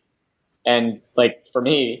be. And like, for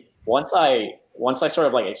me, once I sort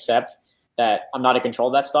of like accept that I'm not in control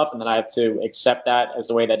of that stuff, and then I have to accept that as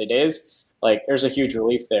the way that it is, like, there's a huge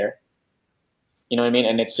relief there. You know what I mean?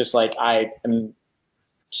 And it's just like, I am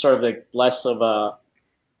sort of like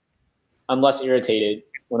I'm less irritated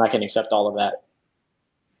when I can accept all of that.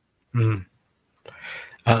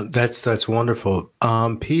 That's wonderful.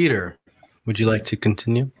 Peter, would you like to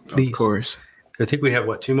continue, please? Of course. I think we have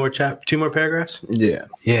two more paragraphs? Yeah.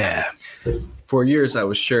 For years, I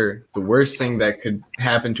was sure the worst thing that could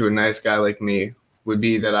happen to a nice guy like me would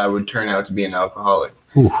be that I would turn out to be an alcoholic.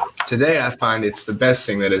 Ooh. Today, I find it's the best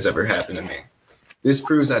thing that has ever happened to me. This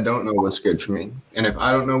proves I don't know what's good for me. And if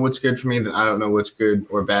I don't know what's good for me, then I don't know what's good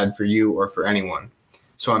or bad for you or for anyone.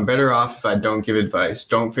 So I'm better off if I don't give advice,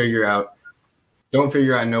 don't figure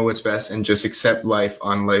I know what's best, and just accept life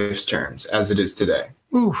on life's terms as it is today.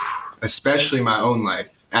 Ooh. Especially my own life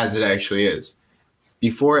as it actually is.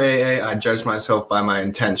 Before AA, I judged myself by my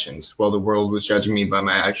intentions, while the world was judging me by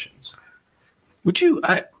my actions.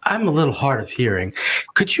 I'm a little hard of hearing.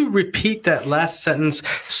 Could you repeat that last sentence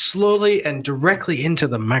slowly and directly into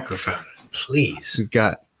the microphone, please? We've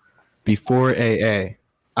got, before AA,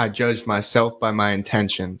 I judged myself by my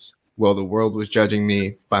intentions, well, the world was judging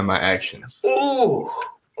me by my actions. Ooh,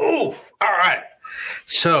 all right.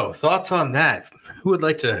 So, thoughts on that? Who would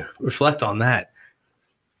like to reflect on that?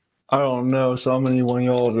 I don't know, so I'm gonna need one of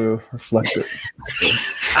y'all to reflect it.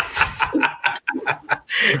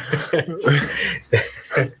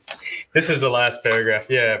 This is the last paragraph.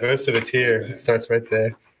 Yeah, most of it's here. It starts right there.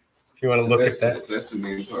 If you want to look at that. That's the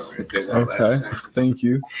main part right there. Okay, thank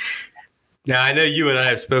you. Now, I know you and I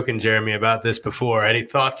have spoken, Jeremy, about this before. Any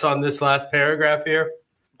thoughts on this last paragraph here?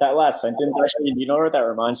 That last sentence, actually, you know what that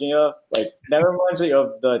reminds me of? Like, that reminds me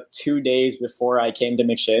of the 2 days before I came to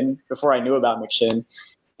McShin, before I knew about McShin.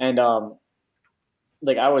 And,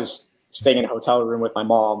 like, I was staying in a hotel room with my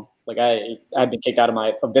mom. Like, I had been kicked out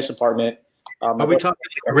of this apartment. Are we talking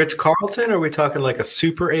like a Ritz-Carlton, or are we talking like a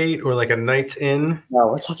Super 8 or like a Night's Inn? No,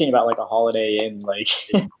 we're talking about like a Holiday Inn, like.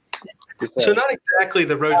 So not exactly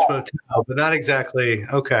the Roach Motel, but not exactly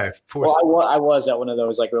okay. Well, I was at one of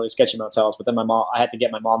those like really sketchy motels, but then I had to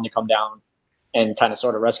get my mom to come down and kind of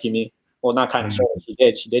sort of rescue me. Well, not kind of sort of, she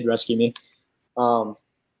did rescue me.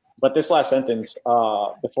 But this last sentence,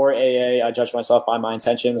 before AA, I judged myself by my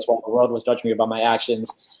intentions, while the world was judging me by my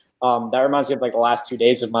actions. That reminds me of like the last 2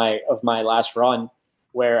 days of my last run,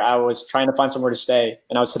 where I was trying to find somewhere to stay,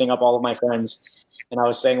 and I was hitting up all of my friends, and I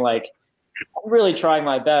was saying like, I'm really trying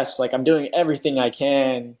my best. Like, I'm doing everything I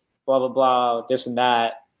can, blah, blah, blah, this and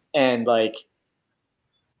that. And like,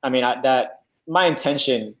 I mean, my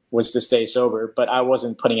intention was to stay sober, but I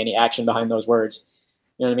wasn't putting any action behind those words.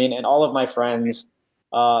 You know what I mean? And all of my friends,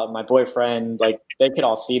 my boyfriend, like, they could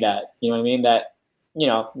all see that. You know what I mean? That, you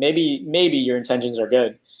know, maybe your intentions are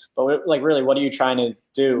good, but like, really, what are you trying to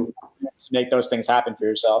do to make those things happen for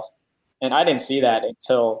yourself? And I didn't see that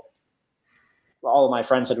until all of my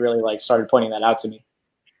friends had really like started pointing that out to me.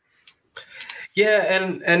 Yeah,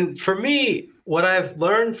 and for me, what I've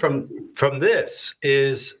learned from this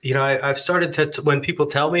is, you know, I've started to when people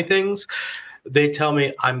tell me things, they tell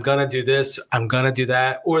me I'm gonna do this, I'm gonna do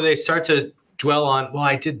that, or they start to dwell on, well,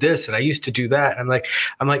 I did this and I used to do that. I'm like,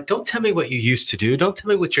 don't tell me what you used to do. Don't tell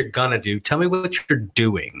me what you're gonna do. Tell me what you're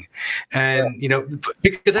doing. And, you know,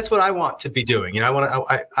 because that's what I want to be doing. You know,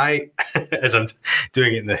 I as I'm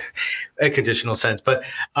doing it in a conditional sense, but,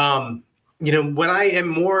 you know, when I am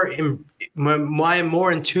more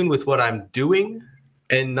in tune with what I'm doing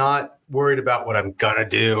and not worried about what I'm gonna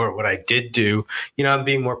do or what I did do, you know, I'm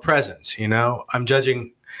being more present. You know, I'm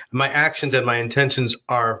judging my actions and my intentions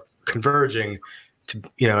are converging to,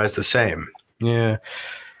 you know, as the same. Yeah.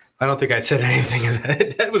 I don't think I said anything of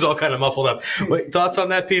that. That was all kind of muffled up. Wait, thoughts on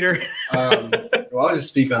that, Peter? Well, I'll just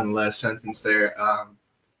speak on the last sentence there.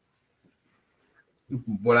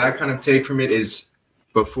 What I kind of take from it is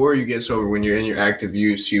before you get sober, when you're in your active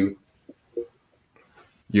use, you're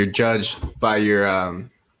judged by your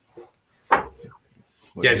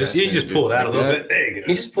yeah, you just pull it out a little bit. There you go.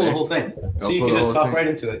 You just pull the whole thing. So you can just talk right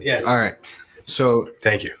into it. Yeah. All right. So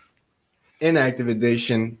thank you. In active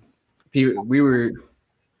addiction, we were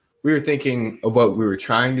thinking of what we were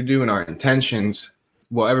trying to do and our intentions,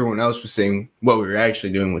 while everyone else was saying what we were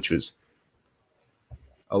actually doing, which was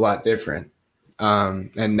a lot different.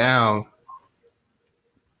 And now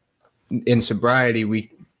in sobriety, we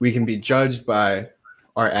can be judged by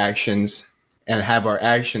our actions and have our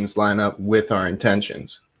actions line up with our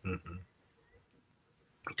intentions. Mm-hmm.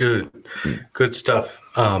 Good stuff.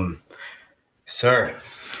 Sir.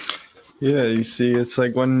 Yeah, you see, it's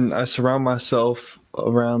like when I surround myself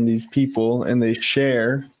around these people and they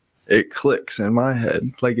share, it clicks in my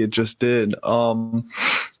head like it just did. I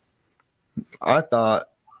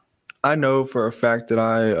know for a fact that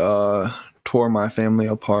I tore my family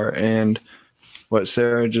apart, and what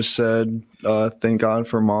Sarah just said, thank God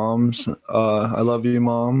for moms. I love you,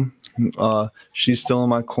 Mom. She's still in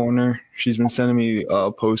my corner. She's been sending me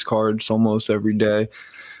postcards almost every day.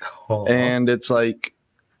 Aww. And it's like,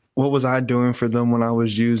 what was I doing for them when I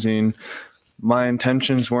was using? My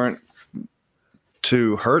intentions weren't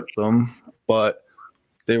to hurt them, but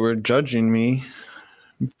they were judging me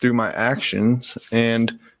through my actions,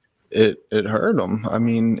 and it hurt them. I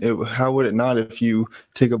mean, how would it not? If you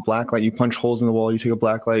take a black light, you punch holes in the wall, you take a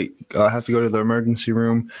black light, have to go to the emergency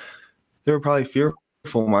room. They were probably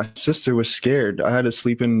fearful. My sister was scared. I had to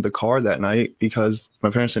sleep in the car that night because my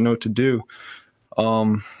parents didn't know what to do.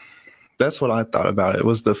 That's what I thought about it. It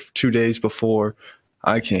was the 2 days before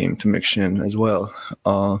I came to McShin as well.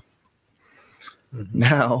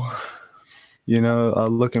 Now, you know,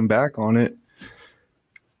 looking back on it,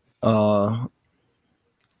 I'm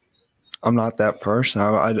not that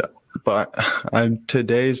person. But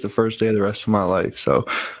today's the first day of the rest of my life. So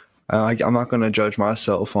I'm not going to judge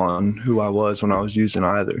myself on who I was when I was using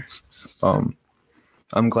either.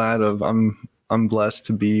 I'm glad I'm blessed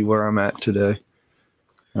to be where I'm at today.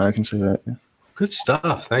 I can say that. Yeah. Good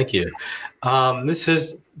stuff. Thank you. This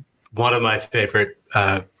is one of my favorite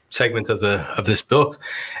segments of this book,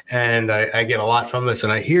 and I get a lot from this,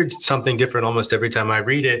 and I hear something different almost every time I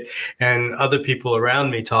read it, and other people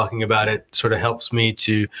around me talking about it sort of helps me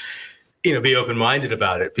to, be open-minded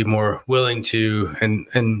about it, be more willing to,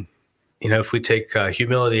 and if we take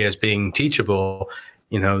humility as being teachable,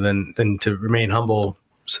 then to remain humble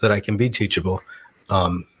so that I can be teachable,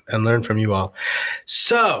 and learn from you all.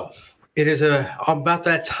 So it is about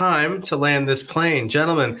that time to land this plane.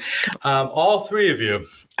 Gentlemen, all three of you,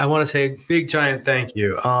 I want to say a big, giant thank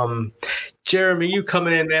you. Jeremy, you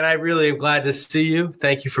coming in, man, I really am glad to see you.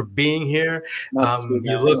 Thank you for being here.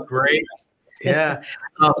 You look great. Yeah.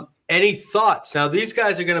 Any thoughts? Now, these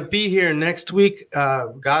guys are going to be here next week,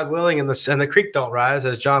 God willing, and the creek don't rise,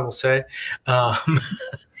 as John will say.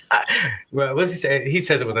 Well, what does he say? He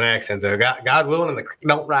says it with an accent, though. God willing, and the creek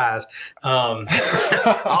don't rise. I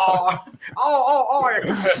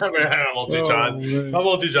won't do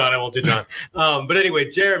John. But anyway,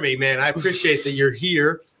 Jeremy, man, I appreciate that you're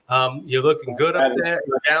here. You're looking good up there,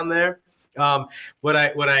 down there. What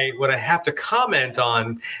I have to comment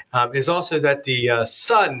on is also that the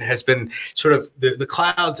sun has been sort of the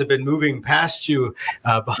clouds have been moving past you,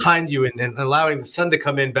 behind you, and allowing the sun to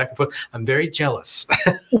come in back and forth. I'm very jealous.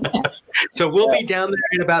 So we'll be down there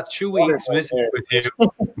in about 2 weeks visiting with you.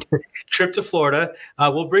 Trip to Florida.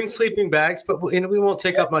 We'll bring sleeping bags, but we won't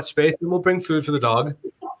take up much space, and we'll bring food for the dog.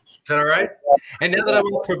 Is that all right? And now that I'm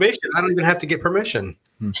on probation, I don't even have to get permission.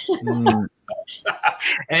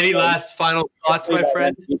 Any last final thoughts, my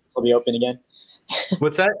friend? The beaches will be open again.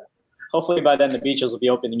 What's that? Hopefully by then the beaches will be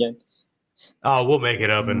open again. Oh, we'll make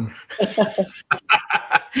it open.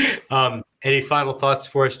 Any final thoughts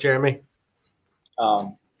for us, Jeremy?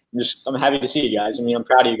 I'm happy to see you guys. I'm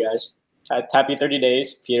proud of you guys. Happy 30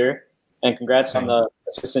 days, Peter, and congrats on the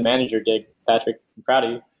assistant manager gig, Patrick. I'm proud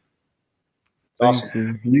of you.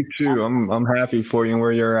 Awesome. You too. I'm happy for you and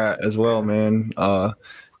where you're at as well, man.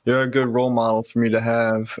 You're a good role model for me to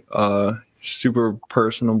have. Super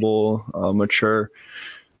personable, mature,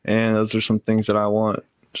 and those are some things that I want.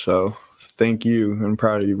 So thank you. I'm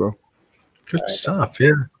proud of you, bro. Good stuff.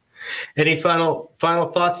 Yeah. Any final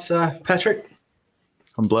thoughts, Patrick?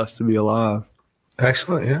 I'm blessed to be alive.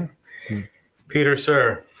 Excellent. Yeah. Peter,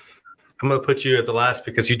 sir, I'm going to put you at the last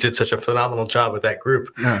because you did such a phenomenal job with that group.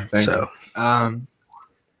 No, thank you.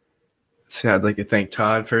 So I'd like to thank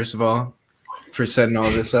Todd, first of all, for setting all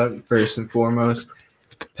this up, first and foremost.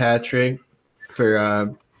 Patrick,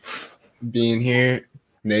 for being here.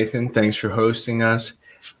 Nathan, thanks for hosting us.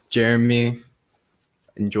 Jeremy,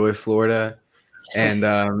 enjoy Florida. And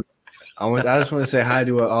I just want to say hi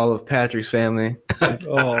to all of Patrick's family. Yeah,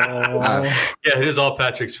 it is all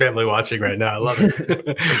Patrick's family watching right now. I love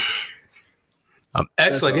it.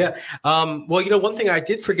 Excellent. Yeah. Well, one thing I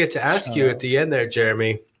did forget to ask you at the end there,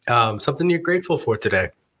 Jeremy, something you're grateful for today.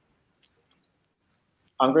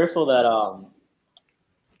 I'm grateful that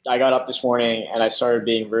I got up this morning and I started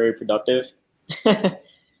being very productive.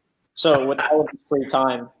 So with all of this free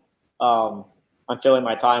time, I'm filling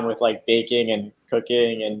my time with like baking and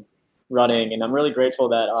cooking and running. And I'm really grateful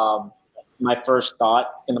that my first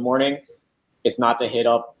thought in the morning is not to hit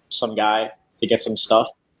up some guy to get some stuff.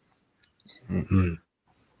 Mm-hmm.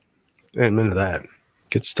 Amen to that.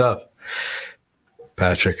 Good stuff.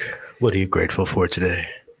 Patrick, what are you grateful for today?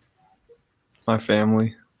 My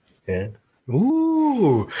family. Yeah.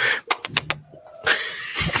 Ooh.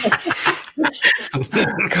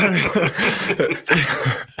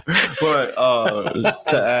 But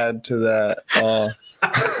to add to that,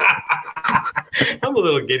 I'm a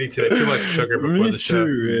little giddy today. Too much sugar before the show.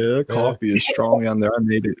 Yeah, the coffee is strong on there. I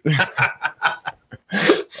made it.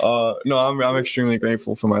 No, I'm extremely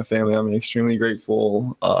grateful for my family. I'm extremely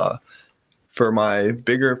grateful for my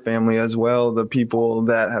bigger family as well, the people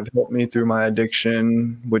that have helped me through my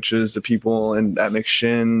addiction, which is the people at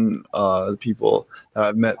McShin, the people that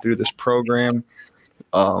I've met through this program.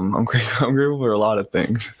 I'm grateful for a lot of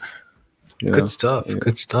things. Good stuff. Yeah.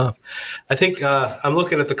 Good stuff. I think I'm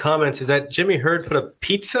looking at the comments. Is that Jimmy Hurd put a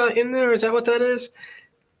pizza in there? Is that what that is?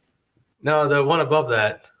 No, the one above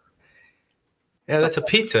that. Yeah, that's a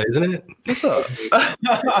pizza, isn't it? What's up?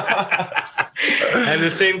 And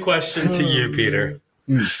the same question to you, Peter.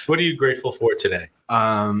 What are you grateful for today?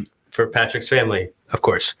 For Patrick's family, of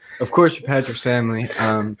course. Of course, for Patrick's family.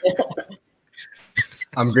 I'm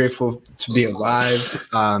grateful to be alive,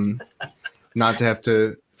 not to have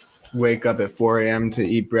to wake up at 4 a.m. to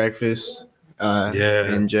eat breakfast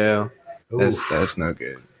in jail. That's no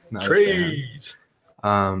good. Not trees.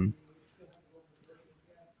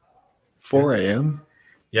 4 a.m.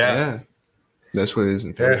 Yeah. That's what it is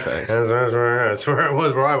in Fairfax. That's where it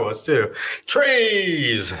was, where I was too.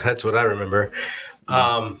 Trees. That's what I remember.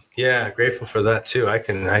 Grateful for that too. I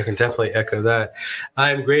can definitely echo that.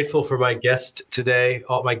 I'm grateful for my guests today.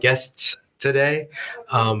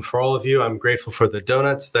 For all of you, I'm grateful for the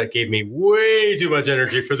donuts that gave me way too much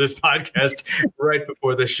energy for this podcast right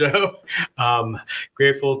before the show.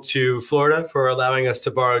 Grateful to Florida for allowing us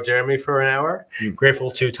to borrow Jeremy for an hour. Grateful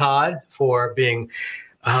to Todd for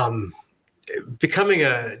becoming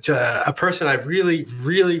a person I really,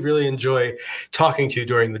 really, really enjoy talking to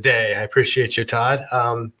during the day. I appreciate you, Todd.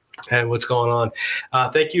 And what's going on.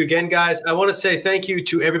 Thank you again, guys. I want to say thank you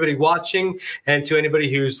to everybody watching and to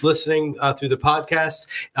anybody who's listening through the podcast.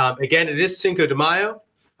 Again, it is Cinco de Mayo,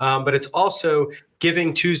 but it's also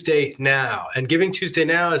Giving Tuesday Now. And Giving Tuesday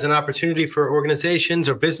Now is an opportunity for organizations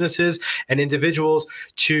or businesses and individuals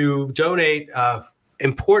to donate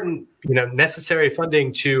important, necessary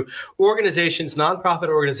funding to organizations, nonprofit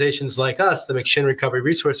organizations like us, the McShin Recovery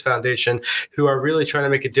Resource Foundation, who are really trying to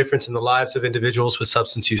make a difference in the lives of individuals with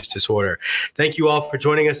substance use disorder. Thank you all for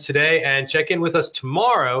joining us today, and check in with us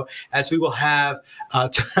tomorrow as we will have, I've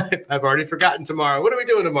already forgotten tomorrow. What are we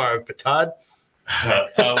doing tomorrow, Todd?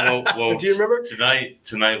 Well, do you remember?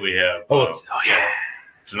 Tonight we have,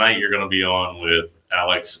 tonight you're going to be on with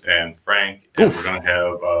Alex and Frank, and we're going to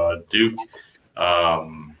have Duke.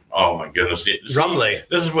 Oh my goodness! Rumley.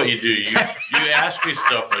 This is what you do. You ask me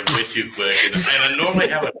stuff like way too quick, and I normally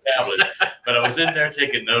have a tablet, but I was in there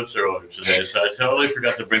taking notes earlier today, so I totally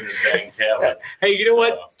forgot to bring the dang tablet. Hey, you know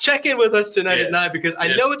what? Check in with us tonight at 9 because I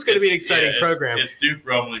know it's going to be an exciting program. It's Duke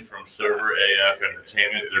Rumley from Server AF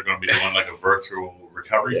Entertainment. They're going to be doing like a virtual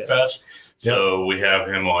recovery fest. So we have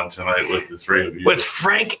him on tonight with the three of you. With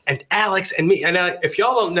Frank and Alex and me. And if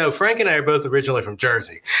y'all don't know, Frank and I are both originally from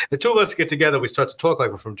Jersey. The two of us get together, we start to talk like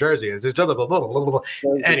we're from Jersey. It's blah, blah, blah, blah, blah, blah.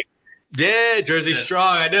 Anyway, Jersey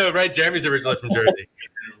strong. I know, right? Jeremy's originally from Jersey.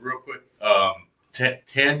 Real quick,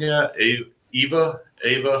 Tanya,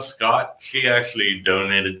 Ava Scott, she actually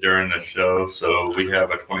donated during the show, so we have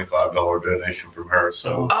a $25 donation from her.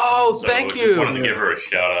 So thank you. Just wanted to give her a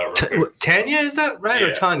shout out. Tanya, is that right,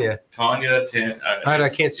 or Tanya? Tanya. I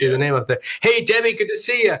can't see the name up there. Hey, Debbie, good to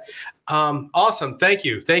see you. Awesome, thank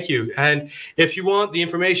you. And if you want, the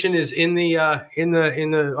information is in the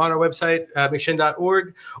on our website,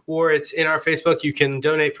 mcshin.org, or it's in our Facebook. You can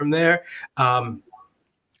donate from there. And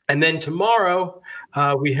then tomorrow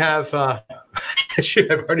we have.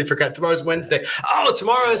 Shoot, I've already forgot. Tomorrow's Wednesday. Oh,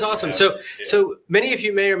 tomorrow is awesome. So many of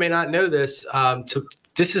you may or may not know this.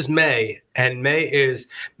 This is May, and May is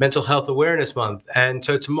Mental Health Awareness Month. And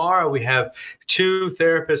so tomorrow we have two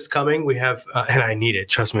therapists coming. We have, and I need it,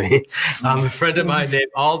 trust me, a friend of mine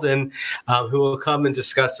named Alden, who will come and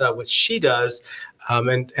discuss what she does,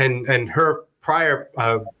 and her prior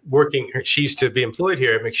working, she used to be employed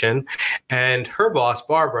here at McShin, and her boss,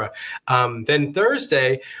 Barbara. Then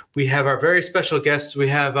Thursday, we have our very special guest. We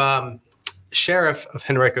have Sheriff of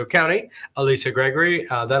Henrico County, Elisa Gregory.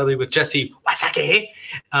 That'll be with Jesse Wasaki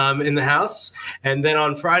in the house. And then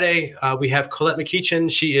on Friday, we have Colette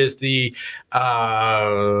McEachin. She is the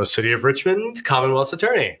City of Richmond Commonwealth's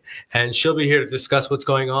attorney. And she'll be here to discuss what's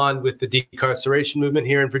going on with the decarceration movement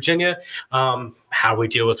here in Virginia, how we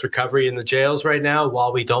deal with recovery in the jails right now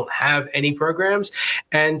while we don't have any programs,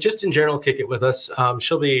 and just in general, kick it with us.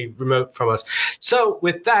 She'll be remote from us. So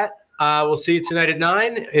with that, we'll see you tonight at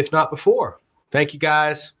 9, if not before. Thank you,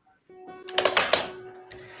 guys.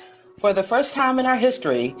 For the first time in our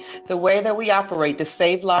history, the way that we operate to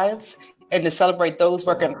save lives and to celebrate those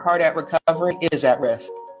working hard at recovery is at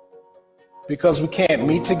risk. Because we can't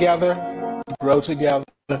meet together, grow together,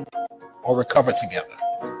 or recover together.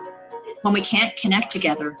 When we can't connect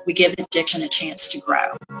together, we give addiction a chance to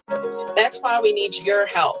grow. That's why we need your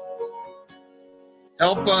help.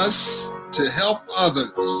 Help us to help others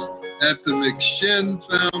at the McShin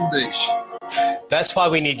Foundation. That's why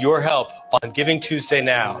we need your help on Giving Tuesday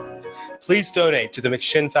Now. Please donate to the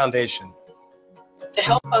McShin Foundation. To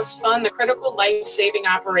help us fund the critical life-saving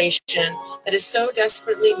operation that is so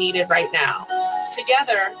desperately needed right now.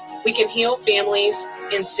 Together, we can heal families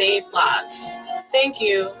and save lives. Thank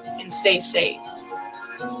you, and stay safe.